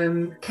was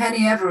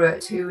Kenny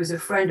Everett, who was a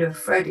friend of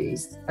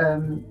Freddie's,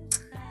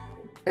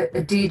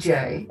 a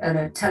DJ and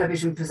a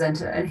television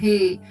presenter, and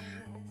he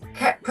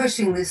kept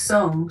pushing this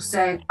song,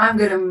 saying, I'm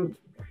going to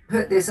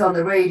put this on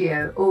the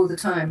radio all the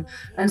time.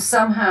 And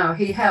somehow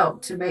he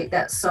helped to make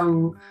that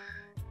song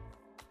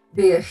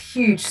be a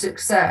huge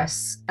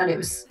success, and it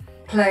was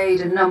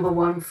played and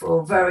 #1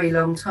 for a very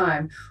long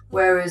time.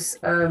 Whereas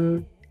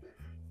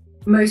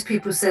most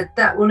people said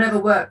that will never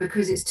work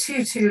because it's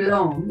too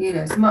long, you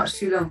know, it's much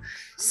too long.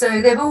 So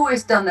they've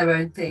always done their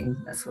own thing.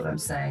 That's what I'm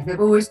saying.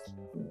 They've always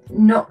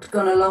not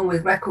gone along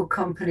with record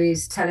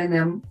companies telling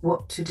them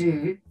what to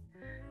do.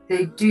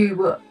 They do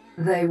what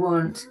they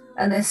want,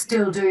 and they're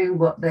still doing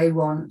what they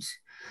want.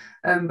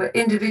 But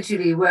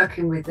individually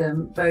working with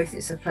them both,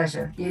 it's a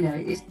pleasure. You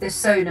know, they're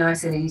so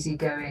nice and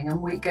easygoing, and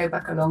we go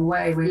back a long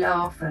way. We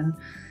laugh and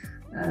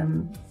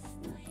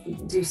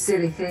do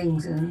silly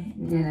things, and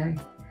you know,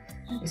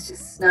 it's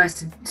just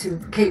nice to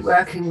keep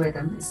working with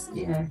them. It's,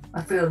 you know,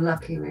 I feel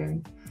lucky,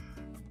 really.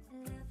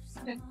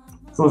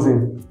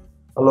 Susie,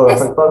 allora,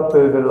 fai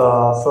parte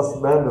della SUSIE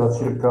WEBB da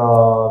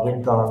circa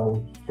 20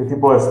 anni. Che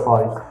tipo è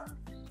Spike?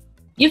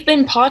 You've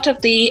been part of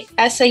the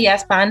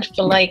SAS band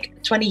for like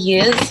 20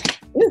 years.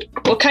 Ooh,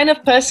 what kind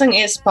of person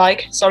is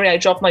Spike? Sorry, I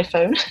dropped my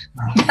phone.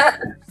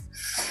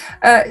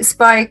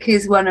 Spike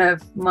is one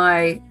of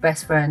my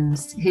best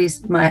friends.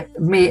 He's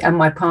me and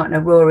my partner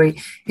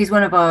Rory. He's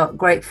one of our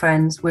great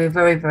friends. We're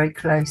very, very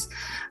close.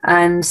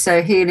 And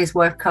so he and his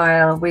wife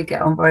Kyle, we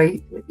get on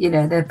very, you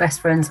know, they're best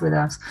friends with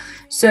us.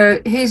 So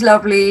he's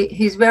lovely.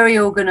 He's very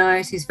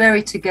organized. He's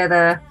very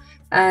together.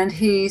 And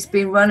he's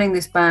been running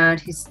this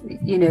band. He's,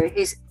 you know,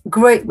 he's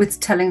great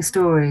with telling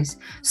stories.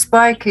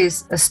 Spike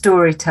is a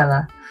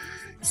storyteller.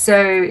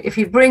 So if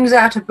he brings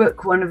out a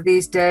book one of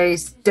these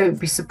days, don't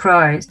be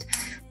surprised.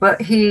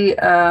 But he,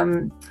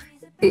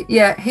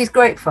 yeah, he's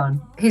great fun.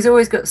 He's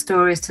always got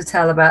stories to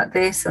tell about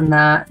this and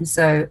that. And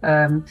so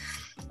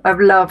I've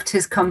loved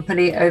his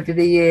company over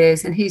the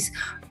years. And he's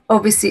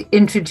obviously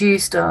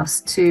introduced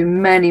us to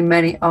many,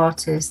 many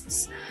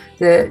artists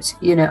that,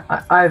 you know,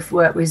 I've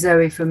worked with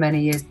Zoe for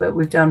many years, but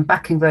we've done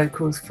backing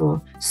vocals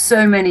for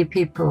so many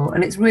people.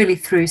 And it's really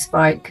through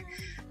Spike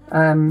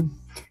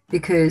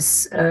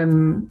because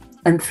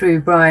and through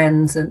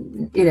Brian's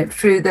and, you know,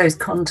 through those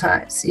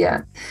contacts.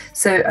 Yeah.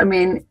 So, I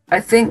mean, I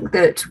think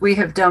that we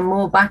have done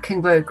more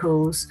backing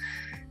vocals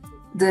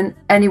than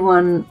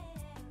anyone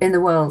in the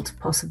world,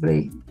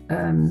 possibly,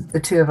 the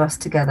two of us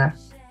together,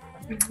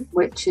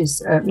 which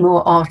is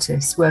more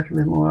artists, working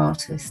with more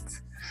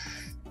artists.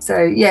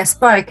 So, yeah,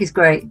 Spike is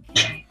great.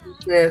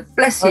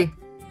 Bless you.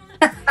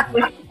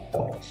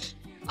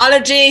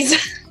 Allergies.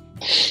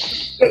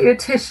 Get you a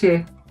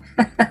tissue.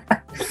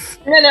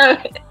 No,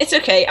 it's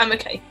okay. I'm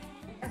okay.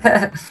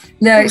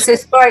 No, so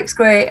Spike's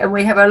great, and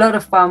we have a lot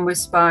of fun with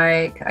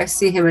Spike. I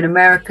see him in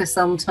America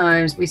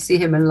sometimes. We see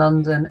him in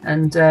London,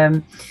 and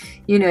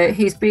you know,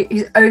 he's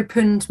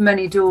opened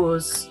many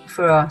doors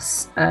for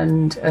us,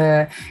 and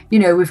you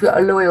know, we've got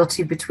a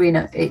loyalty between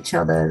each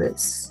other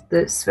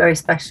that's very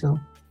special.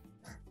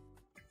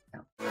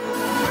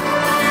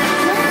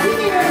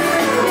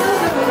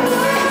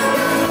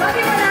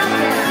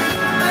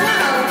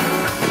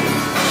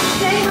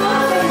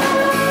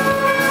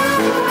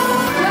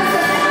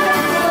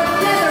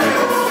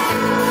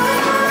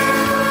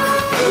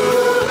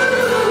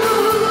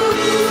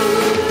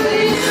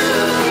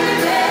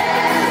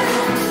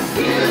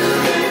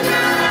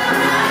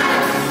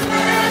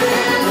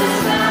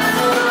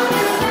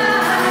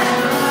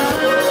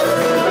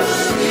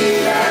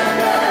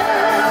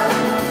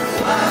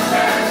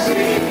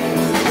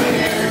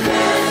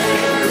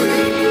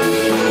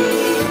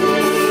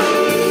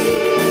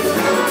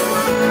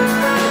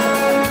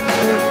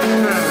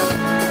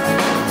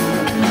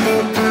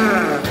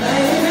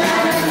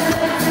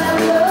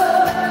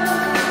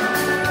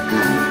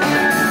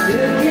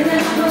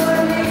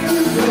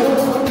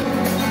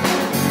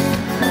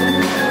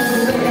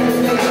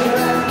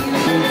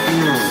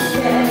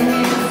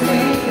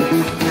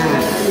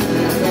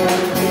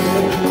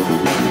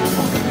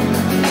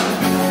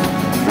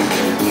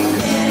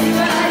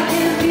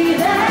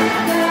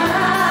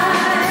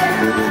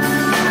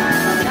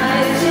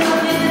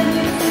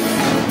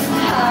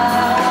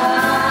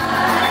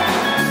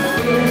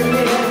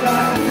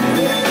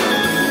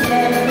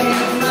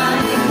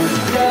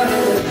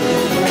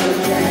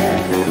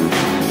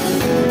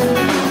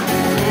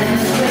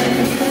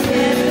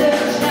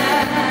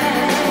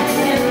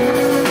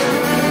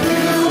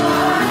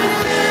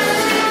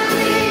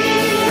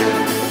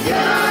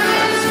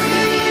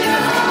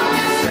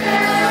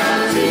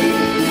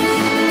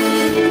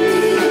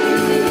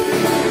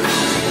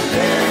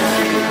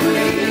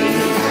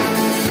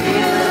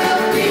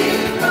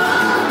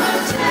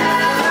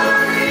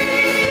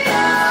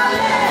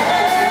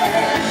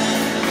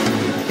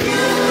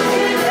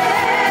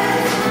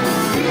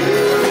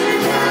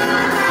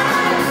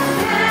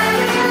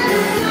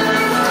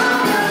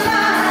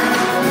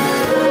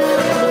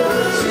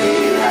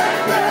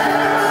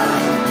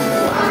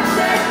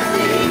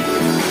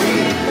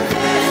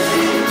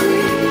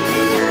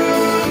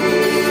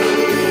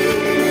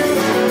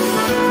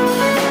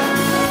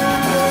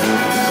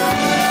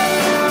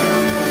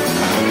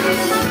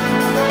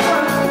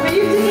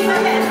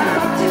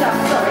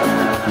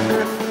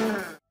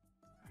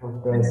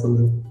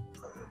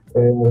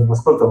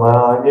 Ascolta,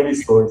 ma hai mai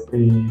visto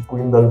i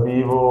Queen dal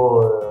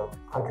vivo,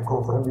 anche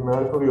con Freddie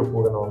Mercury,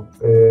 oppure no?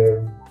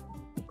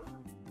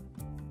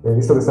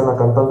 Visto che sei una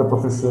cantante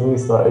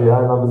professionista e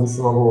hai una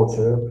bellissima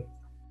voce,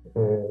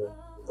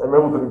 hai mai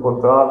avuto di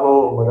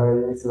incontrarlo, magari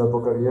all'inizio della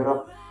tua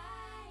carriera?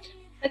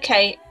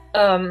 Okay,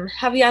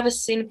 have you ever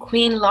seen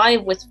Queen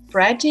live with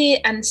Freddie?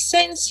 And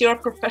since you're a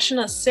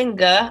professional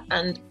singer,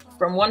 and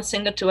from one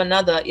singer to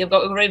another, you've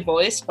got a great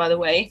voice, by the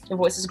way, your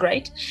voice is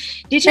great.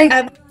 Did you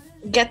ever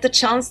get the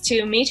chance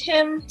to meet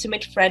him, to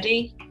meet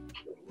Freddie?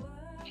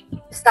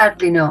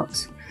 Sadly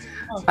not.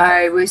 Oh.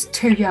 I was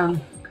too young,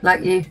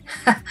 like you.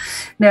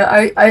 No,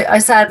 I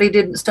sadly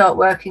didn't start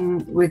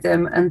working with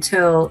them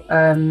until,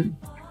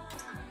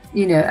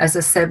 you know, as I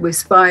said, with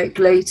Spike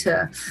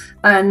later.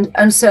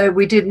 And so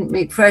we didn't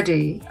meet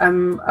Freddie.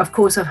 Of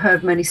course, I've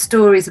heard many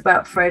stories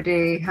about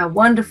Freddie, how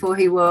wonderful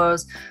he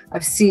was.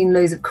 I've seen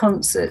loads of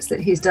concerts that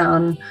he's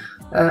done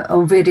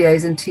on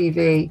videos and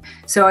TV.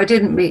 So I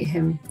didn't meet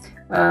him.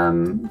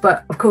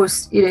 But of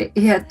course, you know,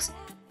 he had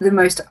the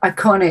most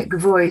iconic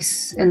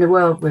voice in the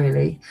world,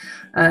 really.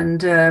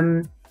 And,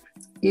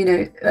 you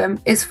know,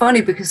 it's funny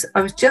because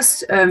I was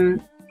just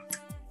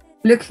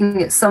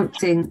looking at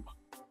something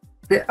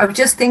that I was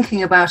just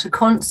thinking about a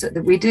concert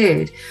that we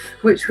did,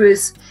 which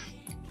was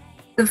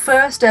the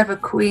first ever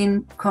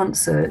Queen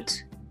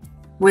concert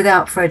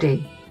without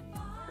Freddie.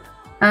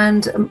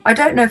 And I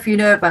don't know if you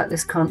know about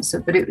this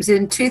concert, but it was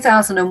in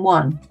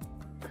 2001.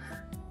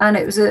 And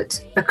it was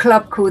at a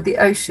club called The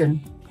Ocean.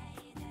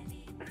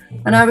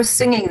 And I was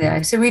singing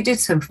there. So we did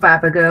some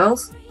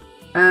FABBAGIRLS.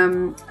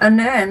 And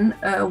then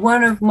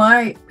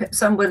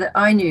someone that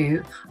I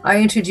knew,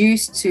 I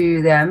introduced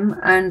to them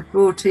and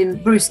brought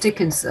in Bruce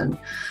Dickinson.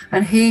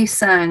 And he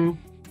sang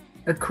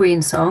a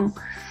Queen song.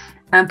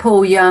 And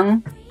Paul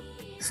Young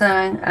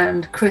sang,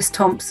 and Chris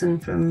Thompson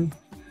from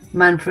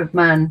Manfred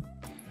Mann's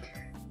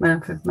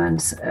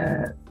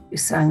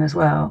sang as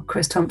well,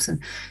 Chris Thompson.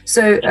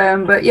 So,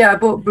 but yeah, I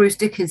brought Bruce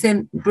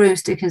Dickinson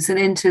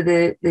into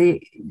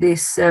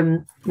this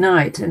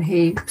night, and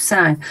he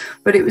sang.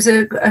 But it was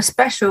a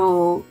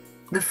special,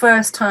 the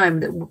first time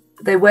that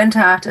they went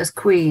out as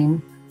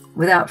Queen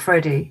without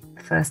Freddie,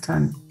 the first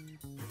time.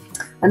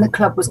 And the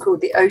club was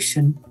called The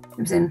Ocean. It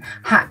was in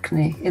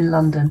Hackney in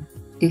London,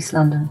 East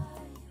London.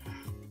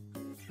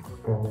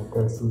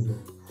 Ok,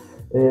 Susie.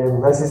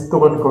 Hai assistito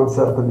qualche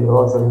concerto di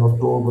Roger in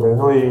ottobre?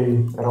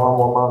 Noi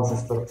eravamo a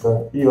Manchester,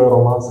 cioè io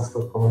ero a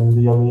Manchester con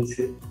degli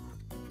amici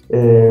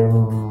e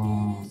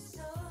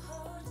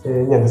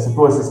niente, se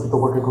tu hai assistito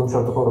qualche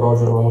concerto con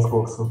Roger l'anno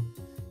scorso.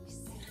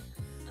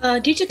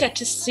 Did you get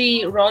to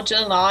see Roger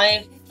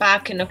live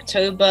back in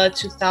October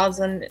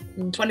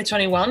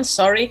 2021?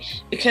 Sorry,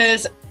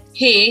 because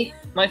he,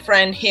 my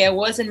friend here,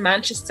 was in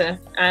Manchester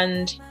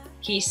and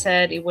he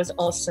said it was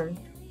awesome.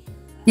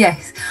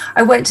 Yes,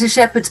 I went to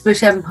Shepherd's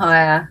Bush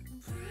Empire.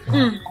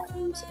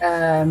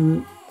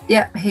 And,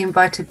 yeah, he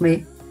invited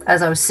me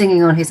as I was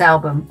singing on his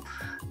album.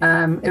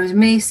 It was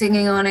me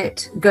singing on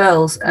it,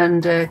 girls,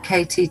 and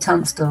Katie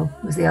Tunstall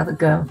was the other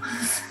girl.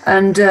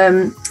 And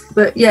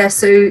but yeah,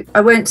 so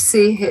I went to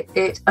see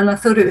it, and I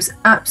thought it was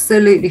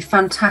absolutely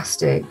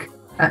fantastic,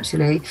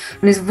 actually.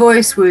 And his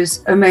voice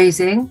was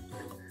amazing.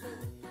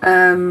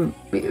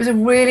 It was a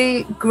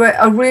really great.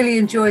 I really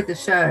enjoyed the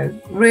show.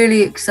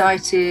 Really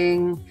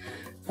exciting.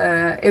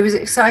 It was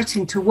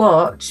exciting to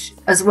watch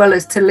as well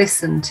as to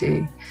listen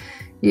to,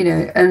 you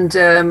know, and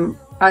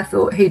I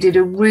thought he did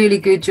a really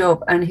good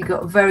job, and he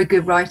got very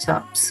good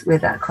write-ups with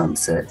that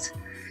concert.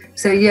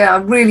 So yeah, I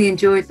really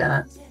enjoyed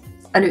that.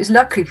 And it was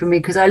lucky for me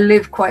because I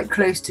live quite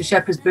close to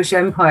Shepherd's Bush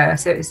Empire,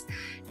 so it's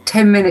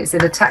 10 minutes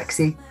in a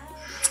taxi.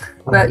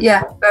 But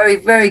yeah, very,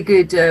 very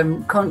good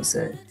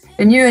concert.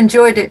 And you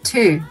enjoyed it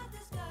too?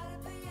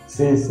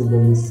 Sì, sì,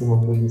 bellissimo,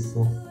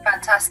 bellissimo.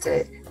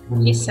 Fantastic.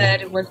 Bellissimo. He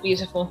said it was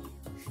beautiful.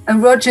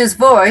 And Roger's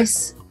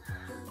voice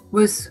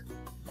was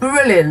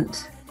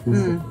brilliant.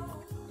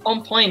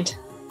 On point.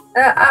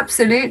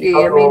 Absolutely.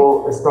 I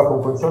mean, è stato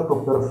un concerto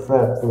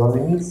perfetto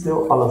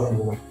dall'inizio alla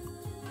fine.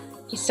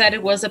 He said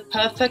it was a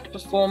perfect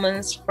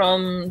performance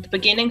from the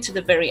beginning to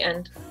the very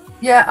end.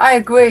 Yeah, I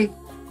agree.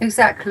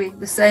 Exactly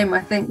the same.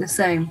 I think the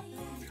same.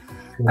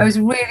 I was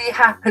really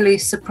happily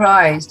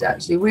surprised,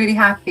 actually, really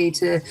happy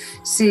to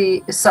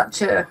see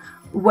such a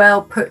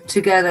well put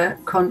together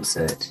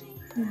concert.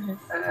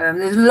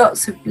 There's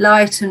lots of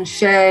light and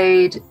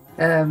shade,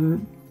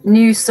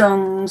 new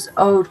songs,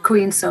 old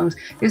Queen songs.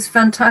 It was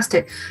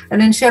fantastic.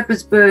 And in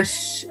Shepherd's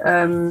Bush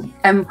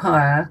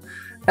Empire,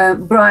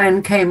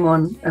 Brian came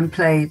on and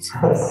played.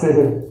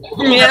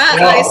 Yeah,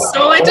 I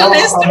saw it on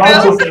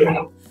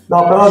Instagram.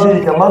 No, però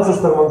dica, a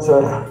Manchester non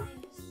c'era.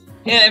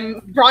 Yeah,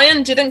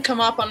 Brian didn't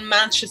come up on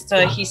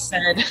Manchester, he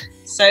said,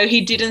 so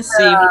he didn't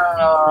see.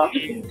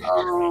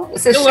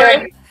 It's a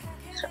shame.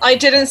 I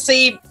didn't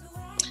see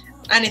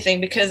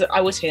anything because I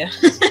was here.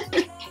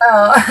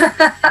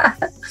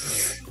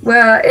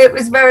 Well, it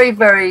was very,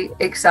 very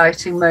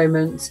exciting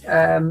moment,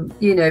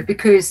 you know,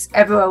 because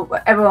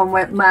everyone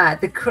went mad.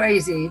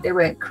 They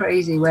went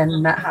crazy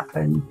when that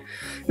happened.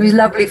 It was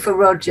lovely for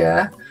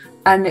Roger,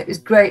 and it was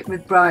great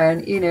with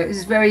Brian. You know, it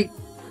was very.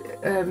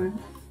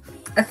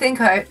 I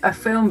think I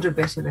filmed a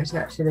bit of it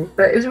actually,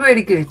 but it was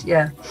really good.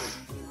 Yeah.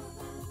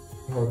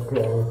 Ok,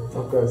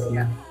 sì.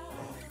 Yeah.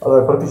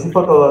 Allora, hai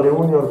partecipato alla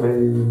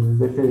reunion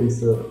dei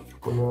Face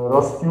con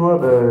Ross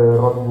Stewart e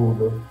Ron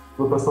Wood,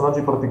 due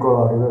personaggi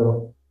particolari,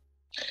 vero?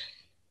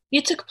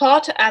 You took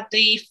part at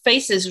the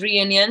Faces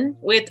reunion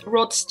with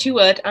Rod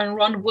Stewart and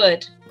Ron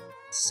Wood.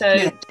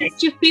 So these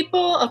two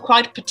people are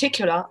quite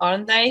particular,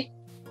 aren't they?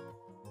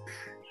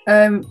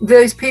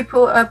 Those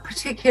people are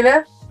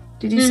particular,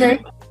 did you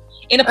say?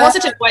 In a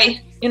positive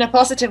way. In a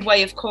positive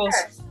way, of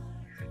course.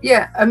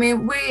 Yeah, I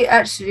mean, we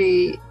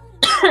actually,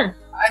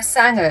 I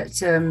sang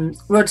at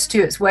Rod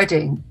Stewart's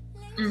wedding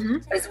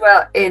as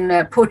well in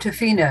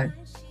Portofino.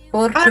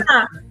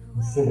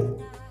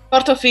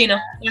 Portofino,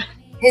 yeah.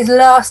 His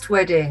last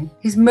wedding,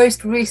 his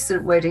most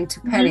recent wedding to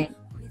Penny.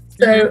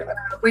 So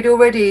we'd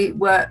already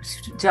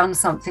done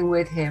something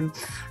with him.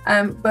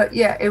 But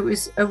yeah, it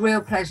was a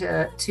real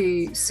pleasure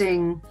to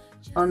sing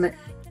on the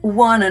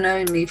one and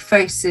only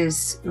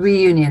Faces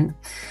reunion.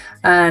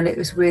 And it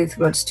was with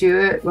Rod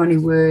Stewart, Ronnie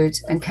Wood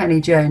and Kenny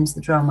Jones,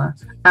 the drummer,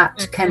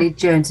 at Kenny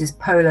Jones's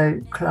polo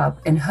club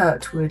in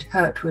Hurtwood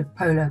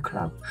Polo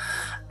Club.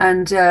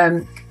 And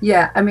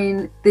yeah, I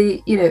mean,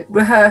 the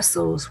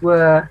rehearsals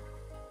were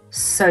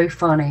so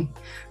funny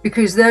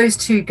because those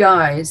two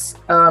guys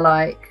are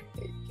like,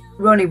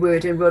 Ronnie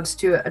Wood and Rod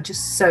Stewart are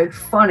just so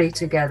funny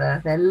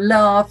together. They're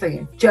laughing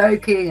and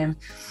joking and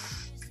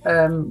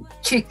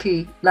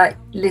cheeky like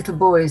little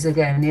boys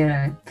again, you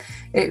know.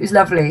 It was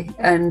lovely.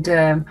 And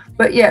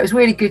but yeah, it was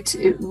really good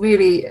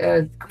really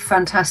a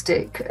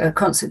fantastic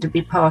concert to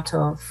be part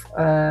of.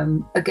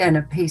 Again,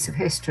 a piece of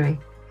history.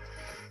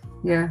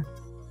 Yeah.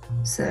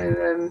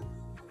 So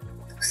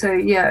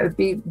yeah, it would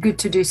be good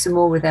to do some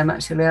more with them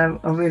actually. I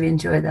really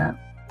enjoy that.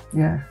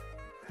 Yeah.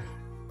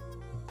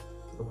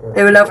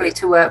 They were lovely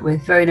to work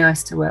with, very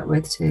nice to work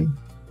with too.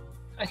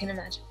 I can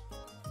imagine.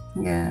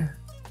 Yeah.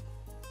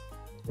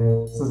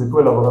 Susie, tu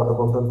hai lavorato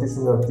con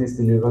tantissimi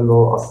artisti di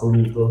livello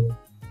assoluto.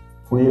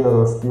 Queen,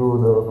 The Stew,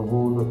 The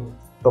Wood,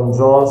 Tom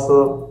Jones,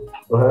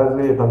 The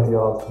Henry e tanti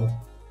altri.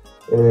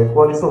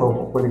 Quali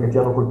sono quelli che ti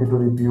hanno colpito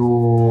di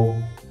più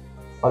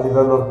a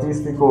livello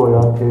artistico e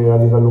anche a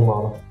livello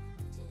umano?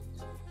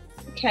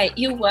 Okay,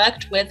 you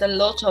worked with a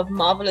lot of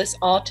marvelous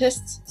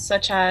artists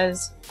such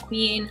as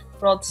Queen,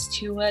 Rod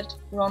Stewart,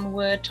 Ron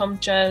Wood, Tom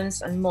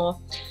Jones, and more.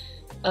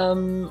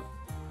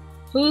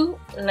 Who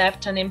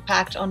left an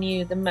impact on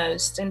you the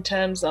most in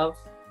terms of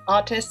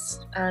artists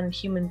and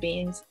human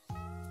beings?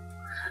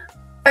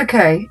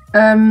 Okay,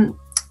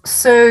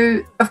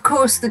 so of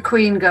course the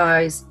Queen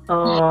guys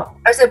are,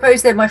 I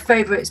suppose they're my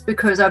favourites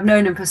because I've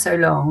known them for so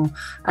long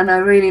and I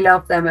really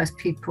love them as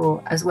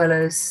people as well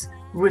as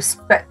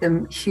respect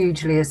them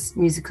hugely as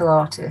musical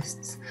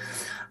artists.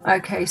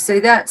 Okay, so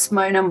that's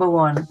my number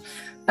one.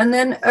 And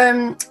then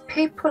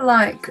people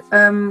like,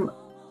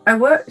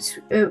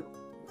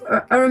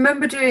 I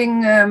remember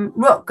doing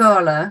Rock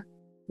Gala,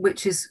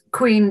 which is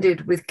Queen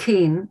did with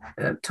Keane,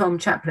 Tom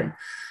Chaplin.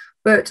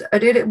 But I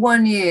did it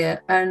 1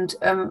 year and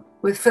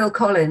with Phil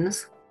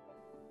Collins,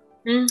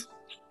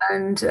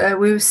 and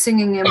we were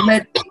singing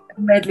a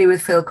medley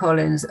with Phil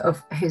Collins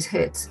of his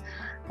hits.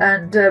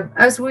 And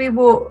as we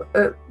were,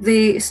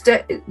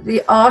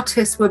 the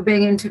artists were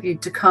being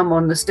interviewed to come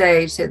on the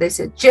stage. So they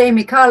said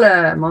Jamie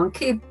Cullum on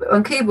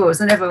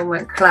keyboards, and everyone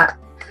went clap.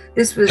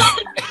 This was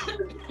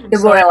the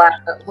Royal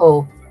Albert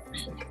Hall.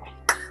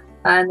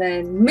 And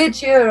then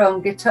Midge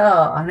on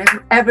guitar, and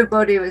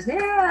everybody was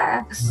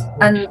yeah,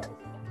 and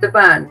the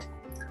band,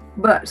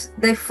 but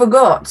they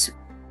forgot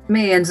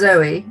me and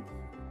Zoe,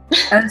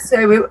 and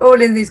so we were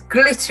all in these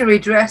glittery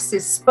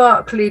dresses,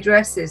 sparkly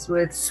dresses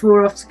with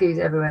Swarovskis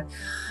everywhere,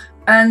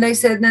 and they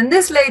said, "Then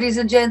this, ladies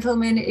and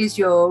gentlemen, is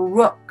your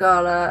Rock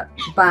Gala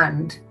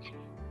band."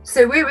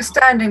 So we were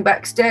standing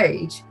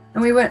backstage,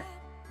 and we went.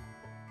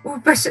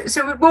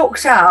 So we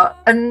walked out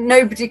and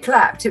nobody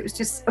clapped. It was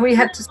just, we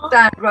had to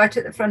stand right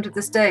at the front of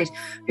the stage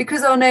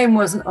because our name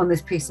wasn't on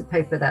this piece of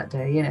paper that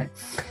day, you know.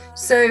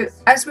 So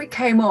as we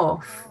came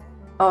off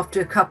after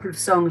a couple of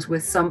songs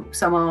with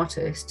some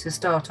artists to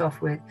start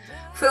off with,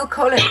 Phil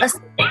Collins,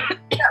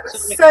 that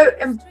was so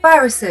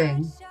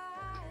embarrassing.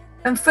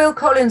 And Phil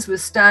Collins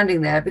was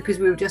standing there because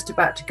we were just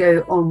about to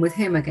go on with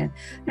him again.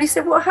 And he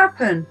said, "What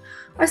happened?"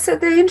 I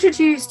said, "They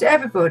introduced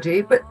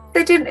everybody, but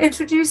they didn't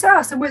introduce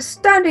us. And we're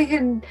standing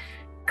in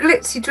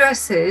glitzy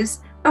dresses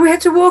and we had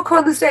to walk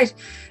on the stage."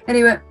 And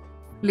he went,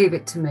 "Leave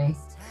it to me."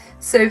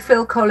 So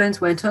Phil Collins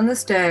went on the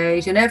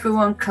stage and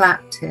everyone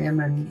clapped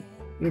him and,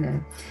 you know,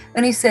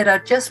 and he said,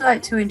 "I'd just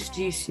like to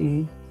introduce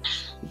you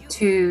to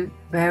two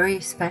very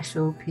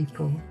special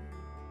people,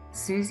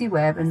 Susie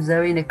Webb and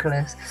Zoe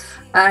Nicholas."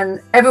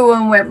 And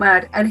everyone went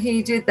mad, and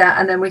he did that,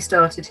 and then we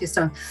started his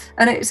song,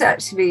 and it was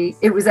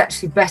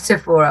actually better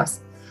for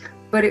us,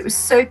 but it was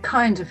so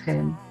kind of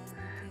him,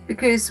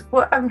 because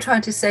what I'm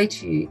trying to say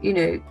to you, you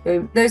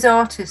know, those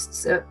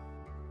artists are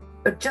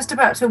just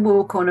about to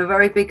walk on a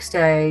very big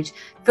stage.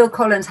 Phil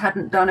Collins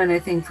hadn't done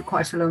anything for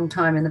quite a long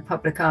time in the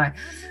public eye,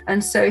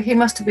 and so he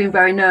must have been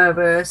very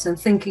nervous and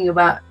thinking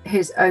about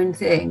his own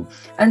thing,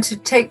 and to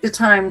take the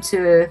time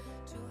to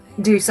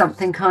do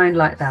something kind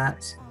like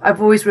that,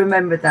 I've always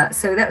remembered that.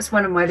 So that's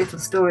one of my little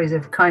stories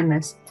of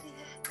kindness.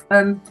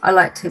 I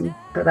liked him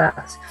for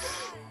that.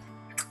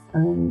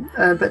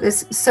 But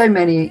there's so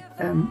many,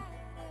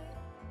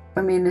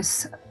 I mean,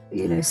 there's,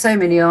 you know, so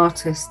many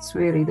artists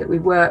really that we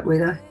work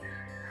with.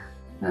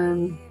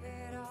 Anyway,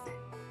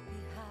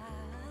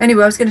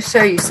 I was going to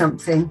show you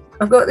something.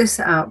 I've got this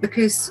out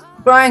because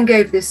Brian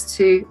gave this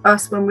to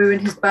us when we were in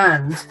his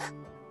band,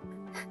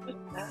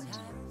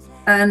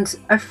 and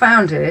I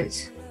found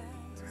it.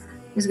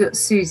 It's got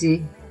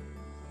Susie.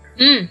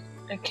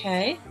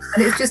 Okay.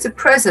 And it's just a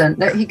present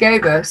that he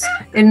gave us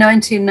in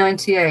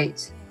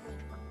 1998.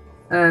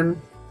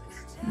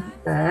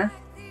 There.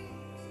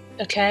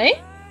 Okay.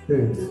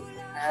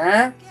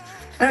 There.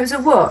 And it was a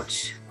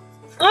watch.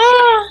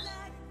 Ah!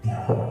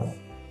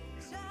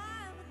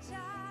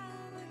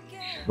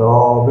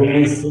 No,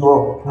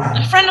 bellissimo.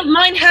 A friend of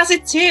mine has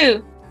it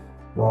too.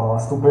 No,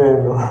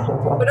 stupendo.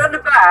 But on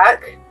the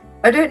back,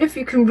 I don't know if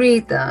you can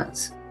read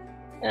that.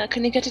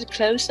 Can you get it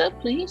closer,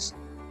 please?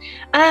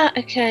 Ah,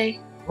 okay.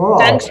 Oh.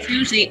 Thanks,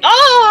 Susie.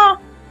 Oh!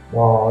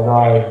 No,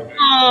 dai.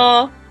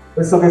 Oh!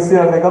 Penso che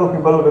sia il regalo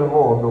più bello del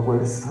mondo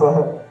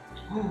questo.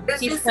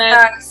 It's just a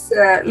nice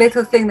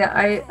little thing that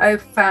I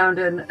found,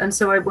 and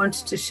so I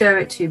wanted to show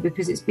it to you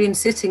because it's been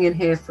sitting in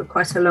here for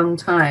quite a long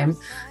time.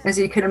 As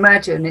you can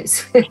imagine,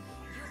 it's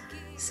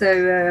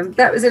so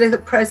that was a little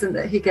present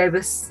that he gave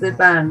us, the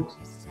band.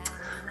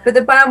 But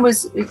the band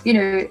was, you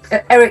know,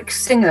 Eric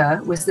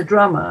Singer was the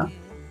drummer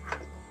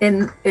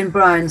in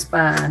Brian's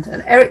band,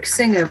 and Eric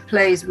Singer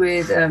plays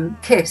with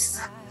Kiss,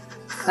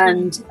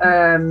 and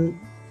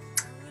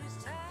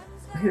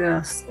who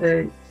else?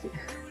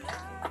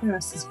 Who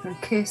else is from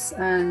Kiss?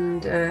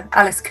 And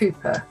Alice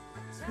Cooper.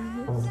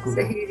 That's good.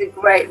 So he's a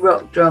great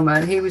rock drummer,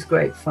 and he was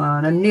great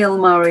fun. And Neil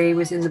Murray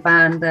was in the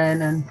band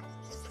then, and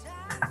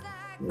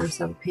there were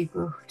some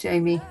people,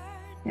 Jamie,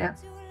 yeah.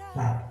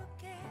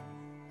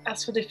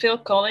 As for the Phil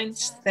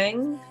Collins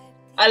thing,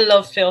 I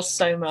love Phil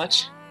so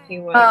much. He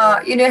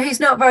was. You know, he's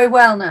not very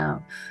well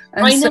now.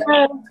 And I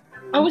know.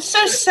 I was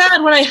so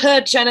sad when I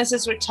heard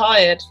Genesis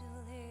retired.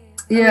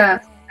 Yeah,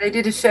 they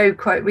did a show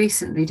quite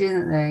recently,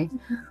 didn't they?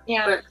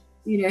 Yeah. But,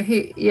 you know,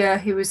 he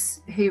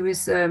was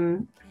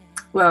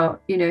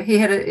well, you know, he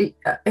had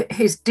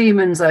his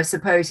demons, I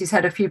suppose. He's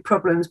had a few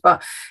problems,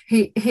 but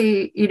he,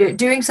 you know,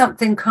 doing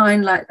something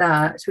kind like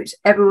that, which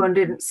everyone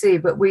didn't see,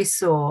 but we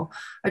saw.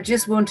 I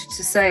just wanted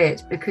to say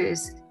it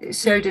because it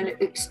showed an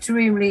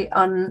extremely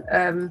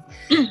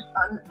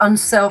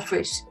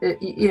unselfish,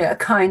 you know, a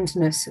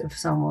kindness of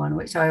someone,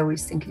 which I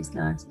always think is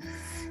nice.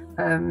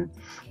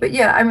 But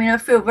yeah, I mean, I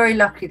feel very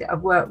lucky that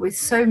I've worked with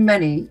so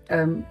many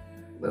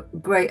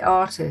great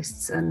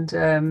artists,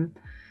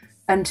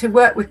 and to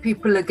work with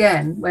people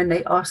again when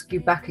they ask you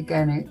back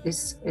again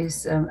is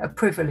a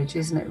privilege,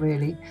 isn't it,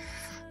 really?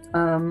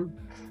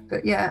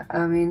 But yeah,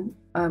 I mean,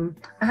 I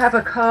have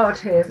a card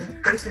here.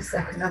 Just a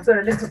second, I've got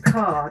a little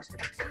card,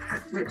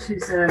 which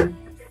is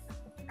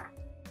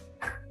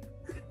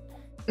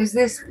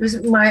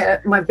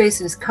my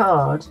business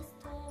card.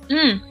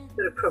 I'm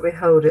gonna probably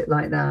hold it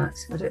like that.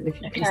 I don't know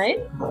if you can see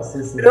it.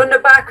 But on the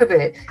back of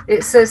it,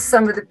 it says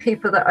some of the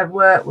people that I've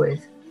worked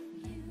with.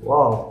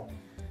 Wow.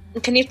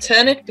 Can you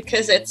turn it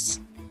because it's...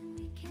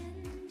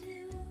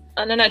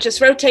 Oh, no, just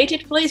rotate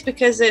it, please,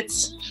 because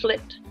it's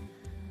flipped.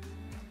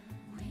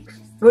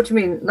 What do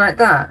you mean, like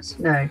that?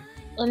 No.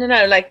 Oh,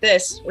 no, like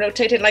this.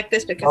 Rotate it like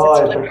this because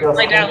it's flipped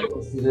upside down.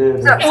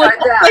 It's upside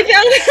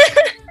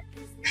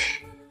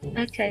down.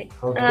 Okay.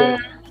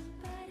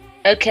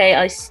 Okay,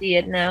 I see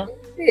it now.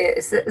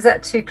 Is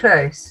that too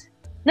close?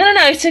 No,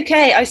 it's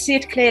okay. I see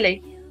it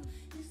clearly.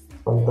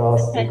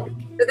 Fantastic. Okay.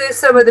 So there's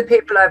some of the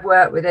people I've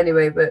worked with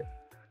anyway, but...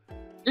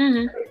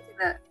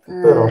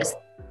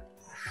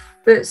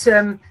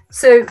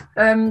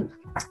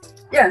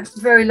 yeah,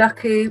 very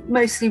lucky,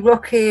 mostly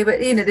rocky,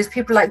 but you know, there's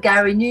people like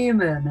Gary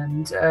Newman,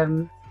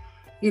 and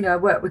you know, I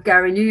worked with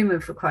Gary Newman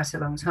for quite a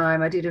long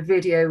time. I did a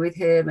video with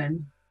him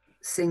and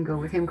single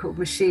with him called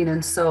Machine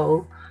and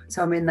Soul,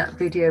 so I'm in that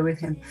video with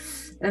him,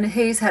 and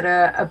he's had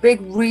a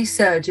big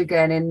resurge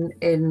again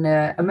in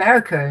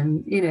America,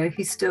 and you know,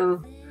 he's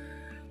still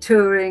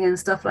touring and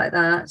stuff like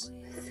that.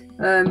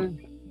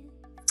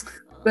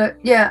 But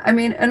yeah, I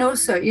mean, and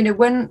also, you know,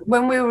 when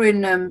we were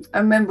in, I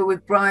remember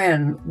with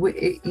Brian,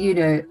 you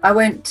know,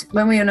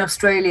 when we were in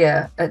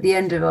Australia at the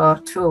end of our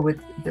tour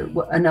with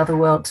another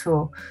world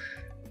tour,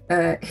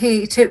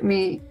 he took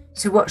me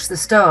to watch the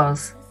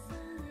stars.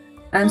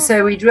 And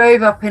so we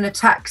drove up in a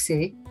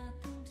taxi,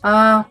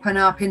 up and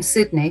up in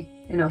Sydney,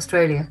 in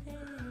Australia,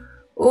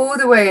 all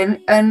the way in.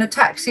 And the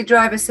taxi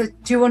driver said,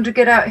 "Do you want to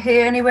get out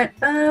here?" And he went,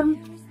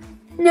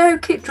 "No,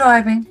 keep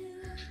driving."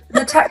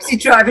 The taxi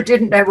driver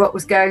didn't know what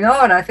was going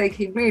on. I think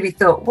he really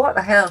thought, what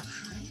the hell?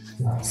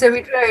 So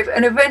we drove,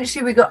 and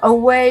eventually we got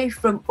away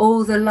from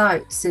all the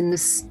lights in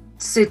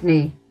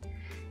Sydney,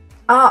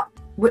 up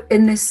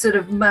in this sort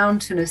of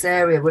mountainous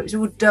area where it was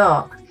all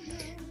dark.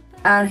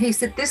 And he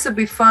said, "This will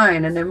be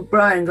fine." And then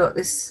Brian got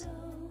this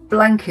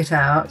blanket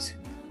out,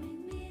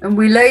 and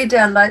we lay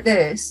down like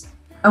this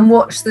and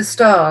watched the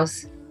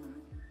stars.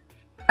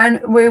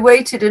 And we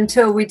waited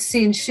until we'd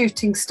seen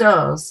shooting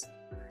stars.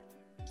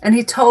 And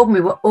he told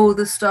me what all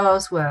the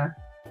stars were,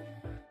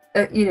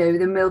 you know,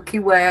 the Milky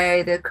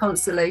Way, the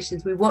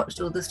constellations. We watched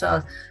all the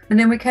stars, and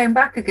then we came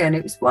back again.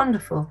 It was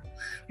wonderful,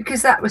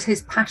 because that was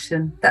his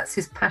passion. That's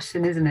his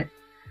passion, isn't it?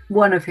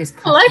 One of his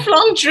passions. A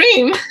lifelong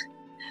dream.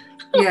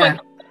 Yeah.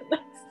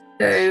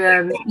 So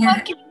yeah.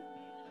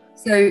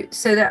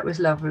 So that was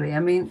lovely. I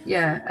mean,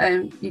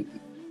 yeah.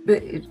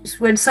 But it's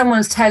when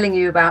someone's telling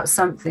you about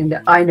something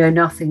that I know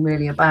nothing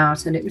really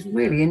about, and it was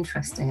really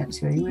interesting,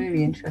 actually,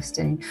 really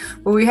interesting.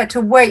 But we had to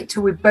wait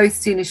till we'd both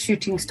seen a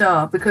shooting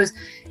star, because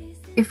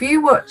if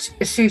you watch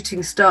a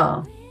shooting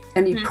star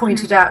and you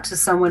point it out to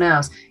someone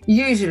else,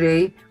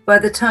 usually by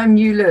the time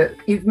you look,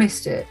 you've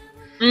missed it.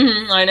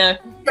 I know.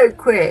 So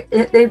quick.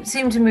 They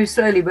seem to move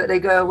slowly, but they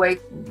go away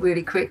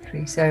really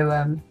quickly.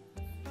 So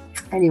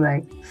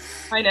anyway.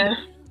 I know.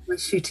 The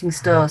shooting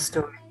star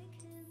story.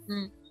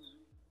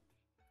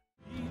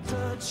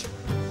 Touch,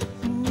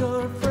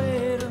 you're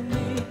afraid of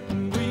me,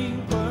 we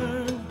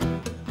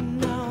burn.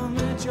 Now I'm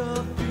at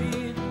your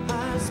feet,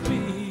 high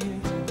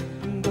speed,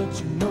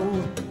 but you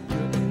know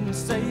you're in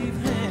safe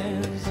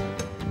hands.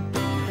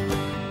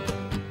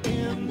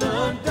 In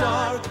the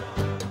dark,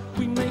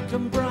 we make a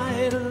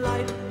brighter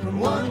light from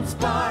one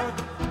spark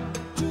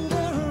to the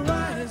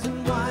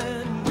horizon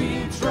wide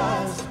we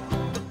trust,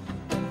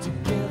 and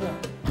together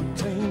we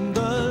tame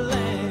the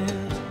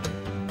land.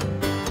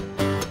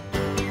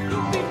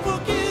 You'll be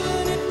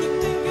forgiven if we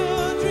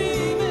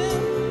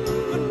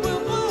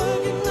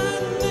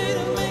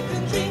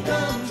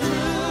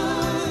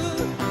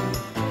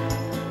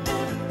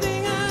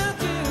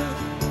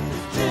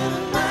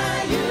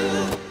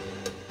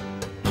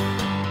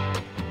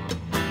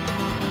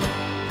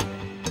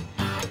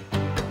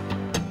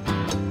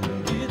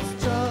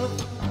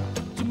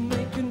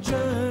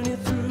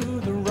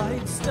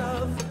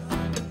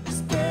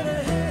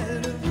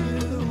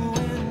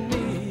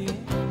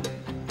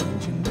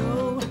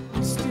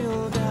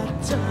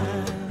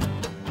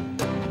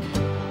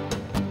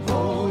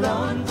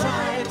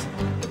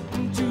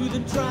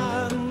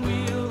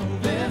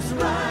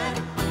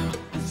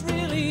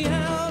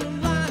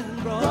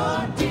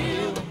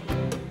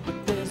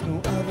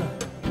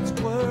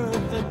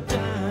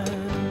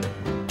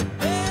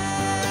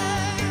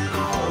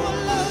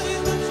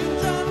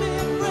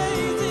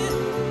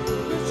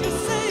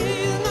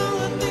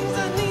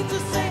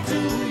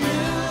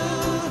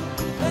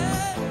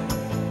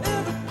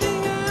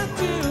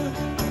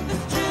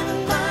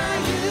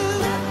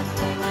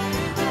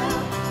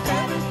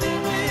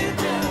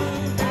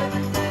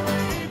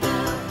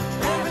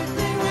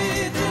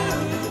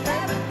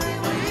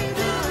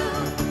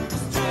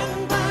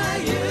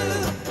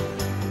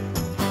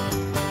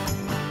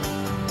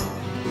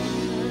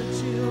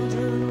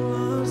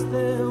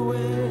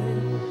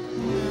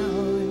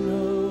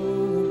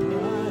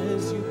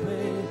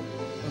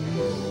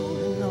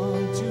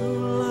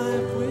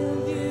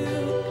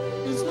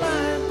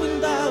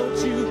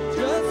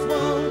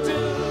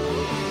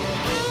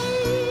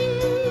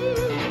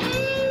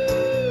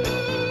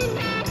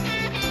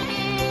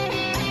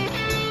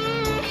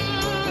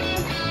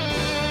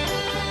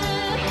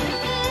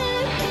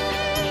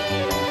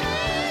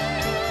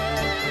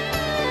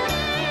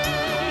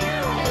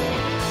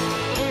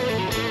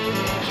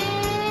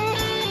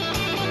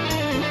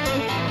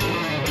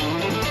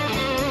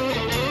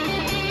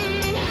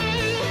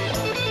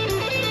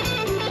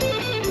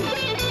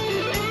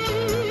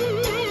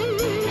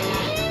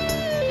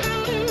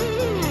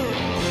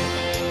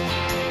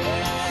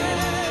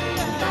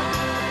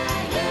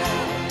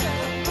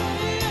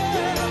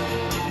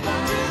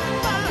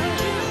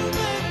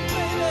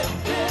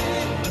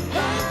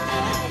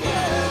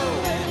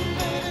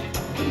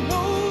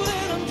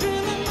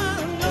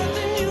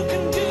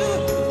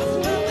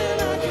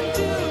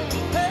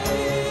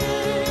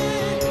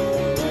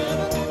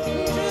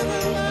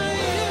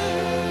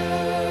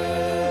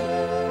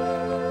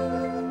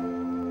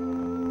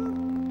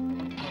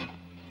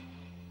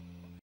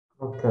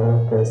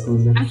Ok,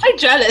 Susie. I'm quite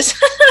jealous.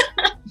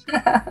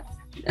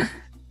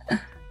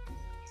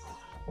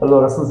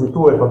 Allora, Susie,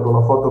 tu hai fatto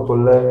una foto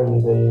con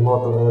Lemmy dei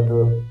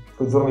Motorhead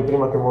quei giorni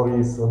prima che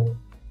morisse.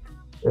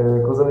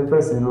 Cosa ne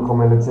pensi di lui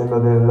come leggenda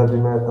del heavy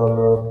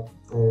metal?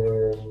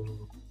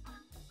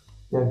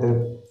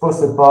 Niente,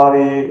 forse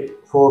pari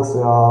forse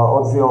a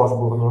Ozzy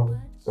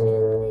Osbourne,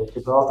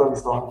 che tra l'altro ho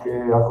visto anche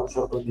al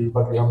concerto di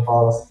Buckingham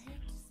Palace.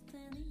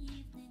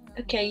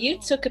 Okay, you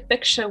took a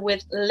picture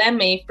with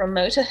Lemmy from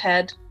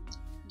Motorhead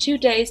 2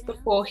 days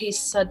before his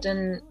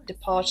sudden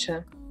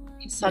departure,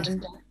 his sudden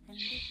death.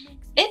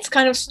 It's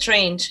kind of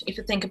strange if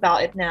you think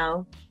about it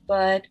now,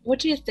 but what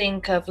do you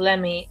think of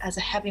Lemmy as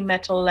a heavy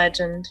metal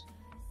legend,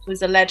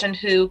 who's a legend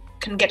who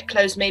can get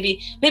close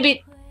maybe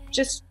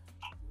just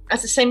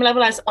at the same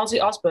level as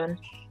Ozzy Osbourne?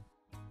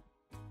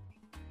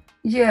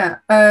 Yeah,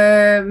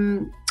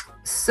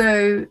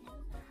 so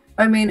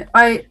I mean,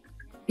 I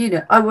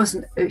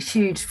wasn't a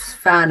huge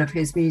fan of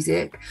his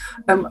music.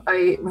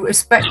 I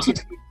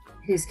respected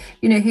his,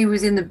 he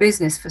was in the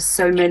business for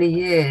so many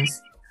years.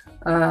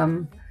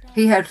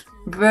 He had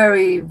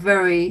very,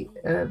 very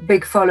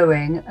big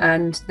following,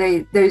 and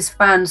those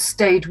fans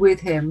stayed with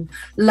him,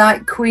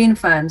 like Queen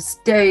fans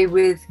stay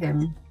with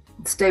him,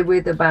 stay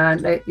with the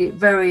band.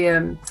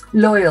 Very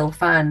loyal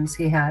fans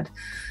he had.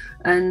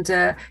 And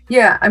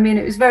yeah, I mean,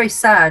 it was very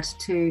sad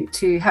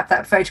to have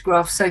that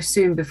photograph so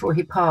soon before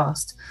he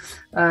passed.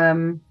 But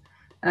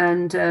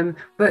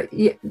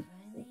yeah,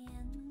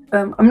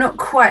 I'm not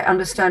quite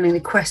understanding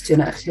the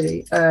question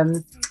actually.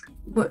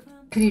 But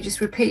can you just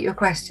repeat your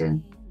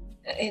question?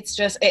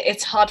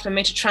 It's hard for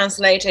me to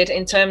translate it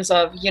in terms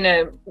of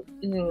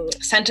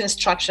sentence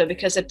structure,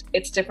 because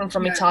it's different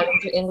from Italian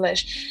to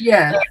English.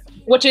 Yeah.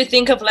 What do you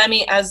think of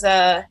Lemmy as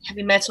a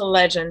heavy metal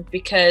legend?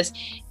 Because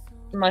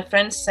my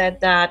friend said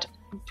that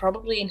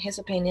probably in his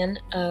opinion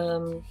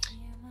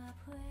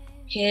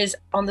he is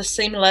on the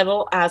same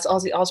level as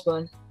Ozzy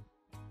Osbourne.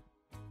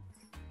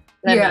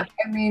 Lemmy. Yeah,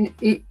 I mean,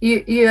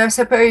 I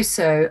suppose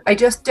so. I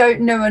just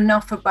don't know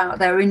enough about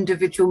their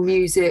individual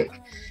music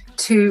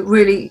to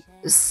really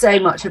say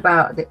much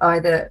about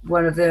either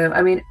one of them.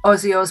 I mean,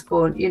 Ozzy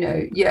Osbourne,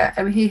 yeah,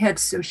 I mean, he had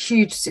some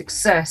huge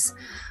success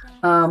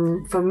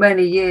for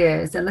many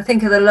years, and I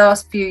think in the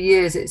last few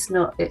years it's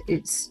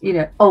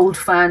old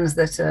fans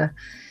that are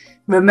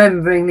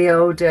remembering the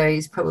old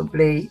days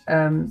probably,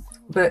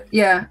 but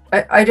yeah,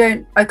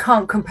 I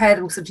can't compare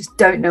them because I just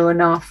don't know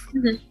enough.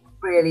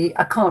 Really,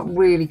 I can't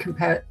really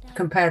compare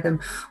them.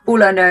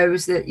 All I know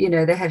is that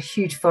they had a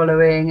huge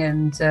following,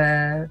 and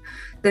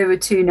they were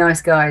two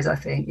nice guys, I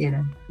think,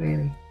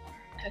 really.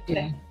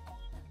 Okay.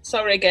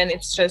 Sorry again,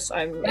 it's just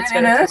no, that's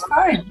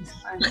fine.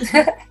 It's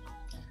fine.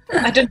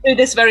 I don't do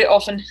this very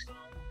often.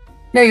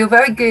 No, you're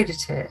very good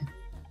at it.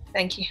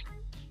 Thank you.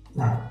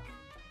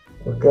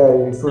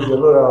 Ok, Susie,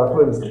 allora tu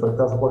hai visto per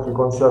caso qualche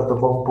concerto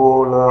con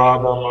Paul,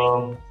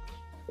 Adam?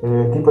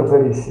 Chi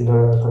preferisci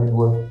tra i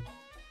due?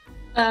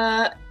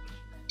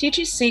 Did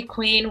you see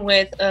Queen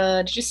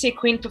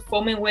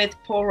performing with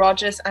Paul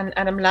Rodgers and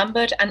Adam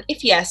Lambert? And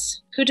if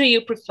yes, who do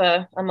you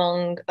prefer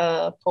among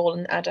Paul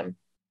and Adam?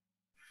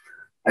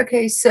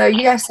 Okay, so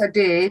yes, I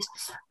did,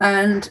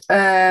 and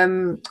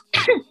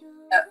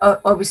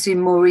obviously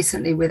more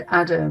recently with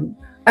Adam.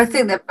 I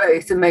think they're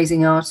both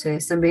amazing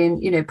artists. I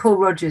mean, Paul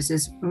Rodgers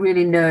is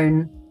really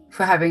known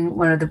for having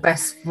one of the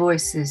best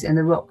voices in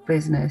the rock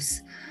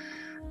business,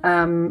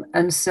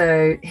 and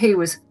so he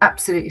was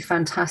absolutely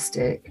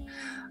fantastic.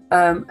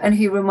 And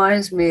he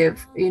reminds me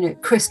of,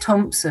 Chris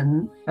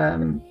Thompson,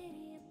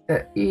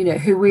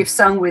 who we've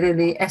sung with in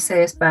the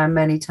SAS band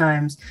many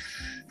times,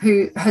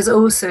 who has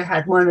also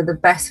had one of the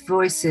best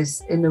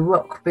voices in the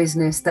rock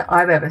business that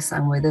I've ever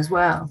sung with as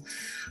well.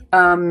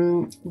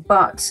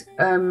 But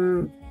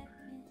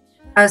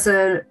as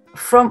a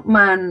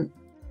frontman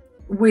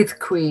with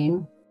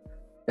Queen,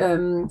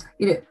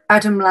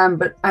 Adam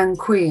Lambert and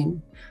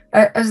Queen,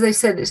 as they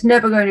said, it's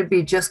never going to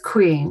be just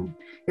Queen.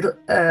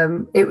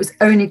 It was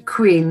only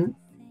Queen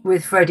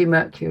with Freddie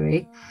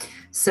Mercury,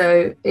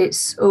 so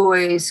it's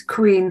always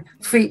Queen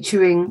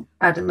featuring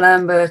Adam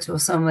Lambert or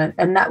someone,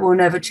 and that will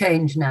never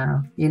change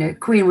now.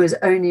 Queen was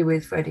only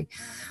with Freddie,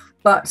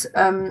 but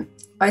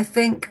I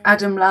think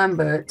Adam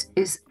Lambert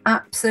is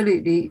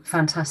absolutely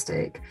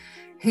fantastic.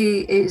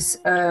 He is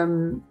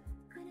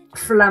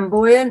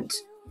flamboyant,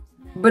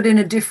 but in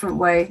a different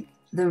way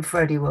than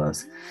Freddie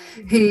was.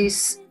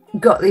 He's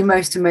got the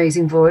most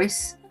amazing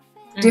voice,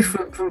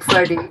 different from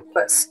Freddie,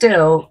 but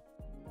still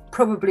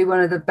probably one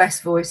of the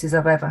best voices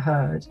I've ever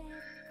heard.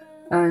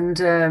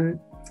 And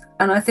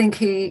I think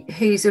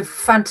he's a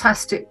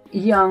fantastic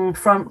young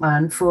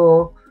frontman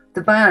for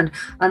the band,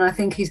 and I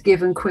think he's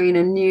given Queen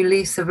a new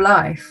lease of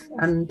life,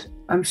 and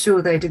I'm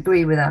sure they'd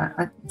agree with that.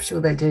 I'm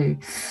sure they do.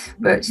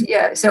 But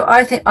yeah, so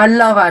I think I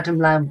love Adam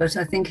Lambert.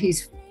 I think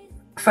he's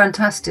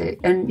fantastic,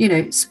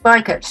 and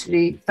Spike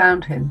actually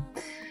found him,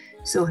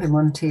 saw him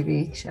on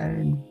TV show,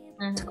 and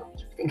I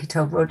think he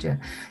told Roger.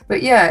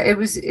 But yeah, it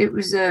was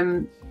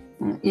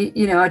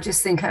I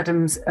just think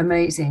Adam's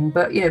amazing.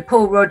 But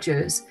Paul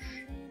Rodgers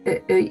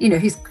you know,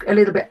 he's a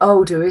little bit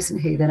older, isn't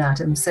he, than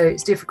Adam? So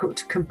it's difficult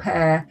to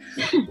compare.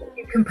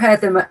 You compare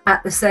them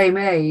at the same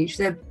age.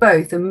 They're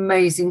both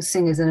amazing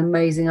singers and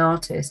amazing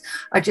artists.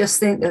 I just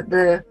think that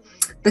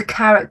the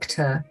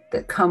character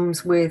that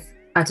comes with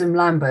Adam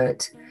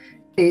Lambert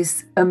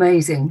is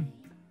amazing.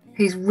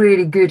 He's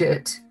really good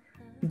at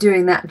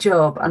doing that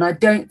job, and I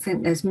don't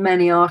think there's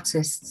many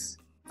artists.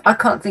 I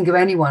can't think of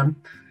anyone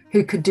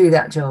who could do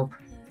that job.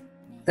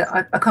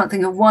 That I can't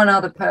think of one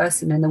other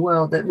person in the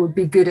world that would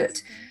be good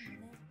at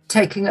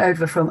taking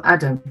over from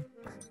Adam.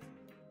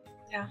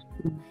 Yeah.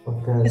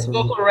 Ok. His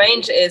vocal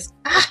range is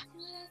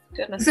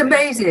goodness. It's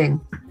amazing.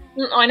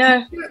 I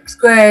know. He looks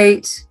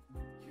great.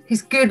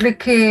 He's good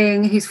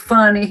looking. He's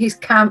funny. He's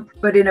camp,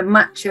 but in a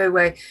macho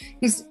way.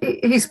 He's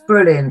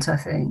brilliant. I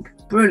think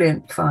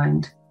brilliant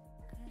find.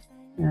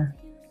 Yeah.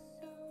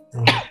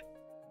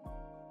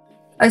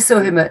 I saw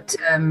him at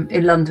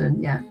in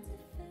London. Yeah,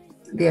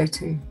 the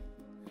O2.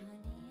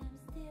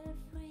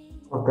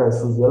 Ok,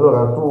 Susie,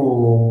 allora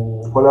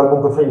tu quale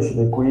album preferisci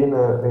dei Queen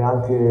e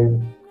anche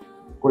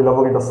quei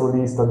lavori da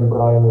solista di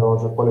Brian e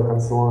Roger, quale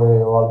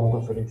canzone o album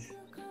preferisci?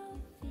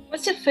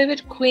 What's your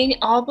favorite Queen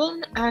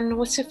album, and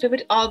what's your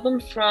favorite album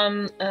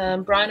from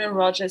Brian and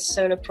Roger's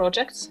solo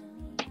projects?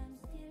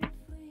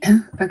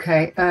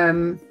 Okay,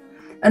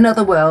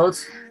 Another World,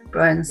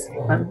 Brian's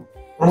one.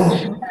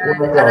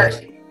 And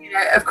actually, you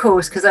know, of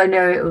course, because I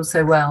know it all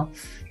so well.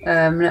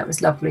 That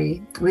was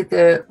lovely. With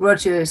the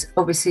Rogers,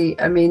 obviously,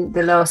 I mean,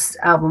 the last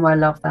album, I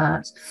love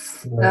that.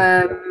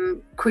 Yeah.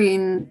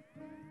 Queen,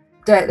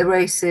 Day at the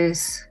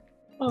Races,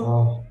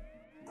 Oh.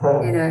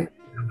 you know,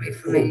 probably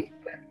for me.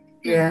 But,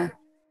 yeah.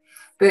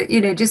 But,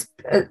 you know, just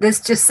there's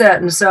just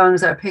certain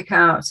songs I pick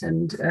out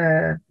and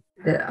that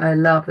I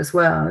love as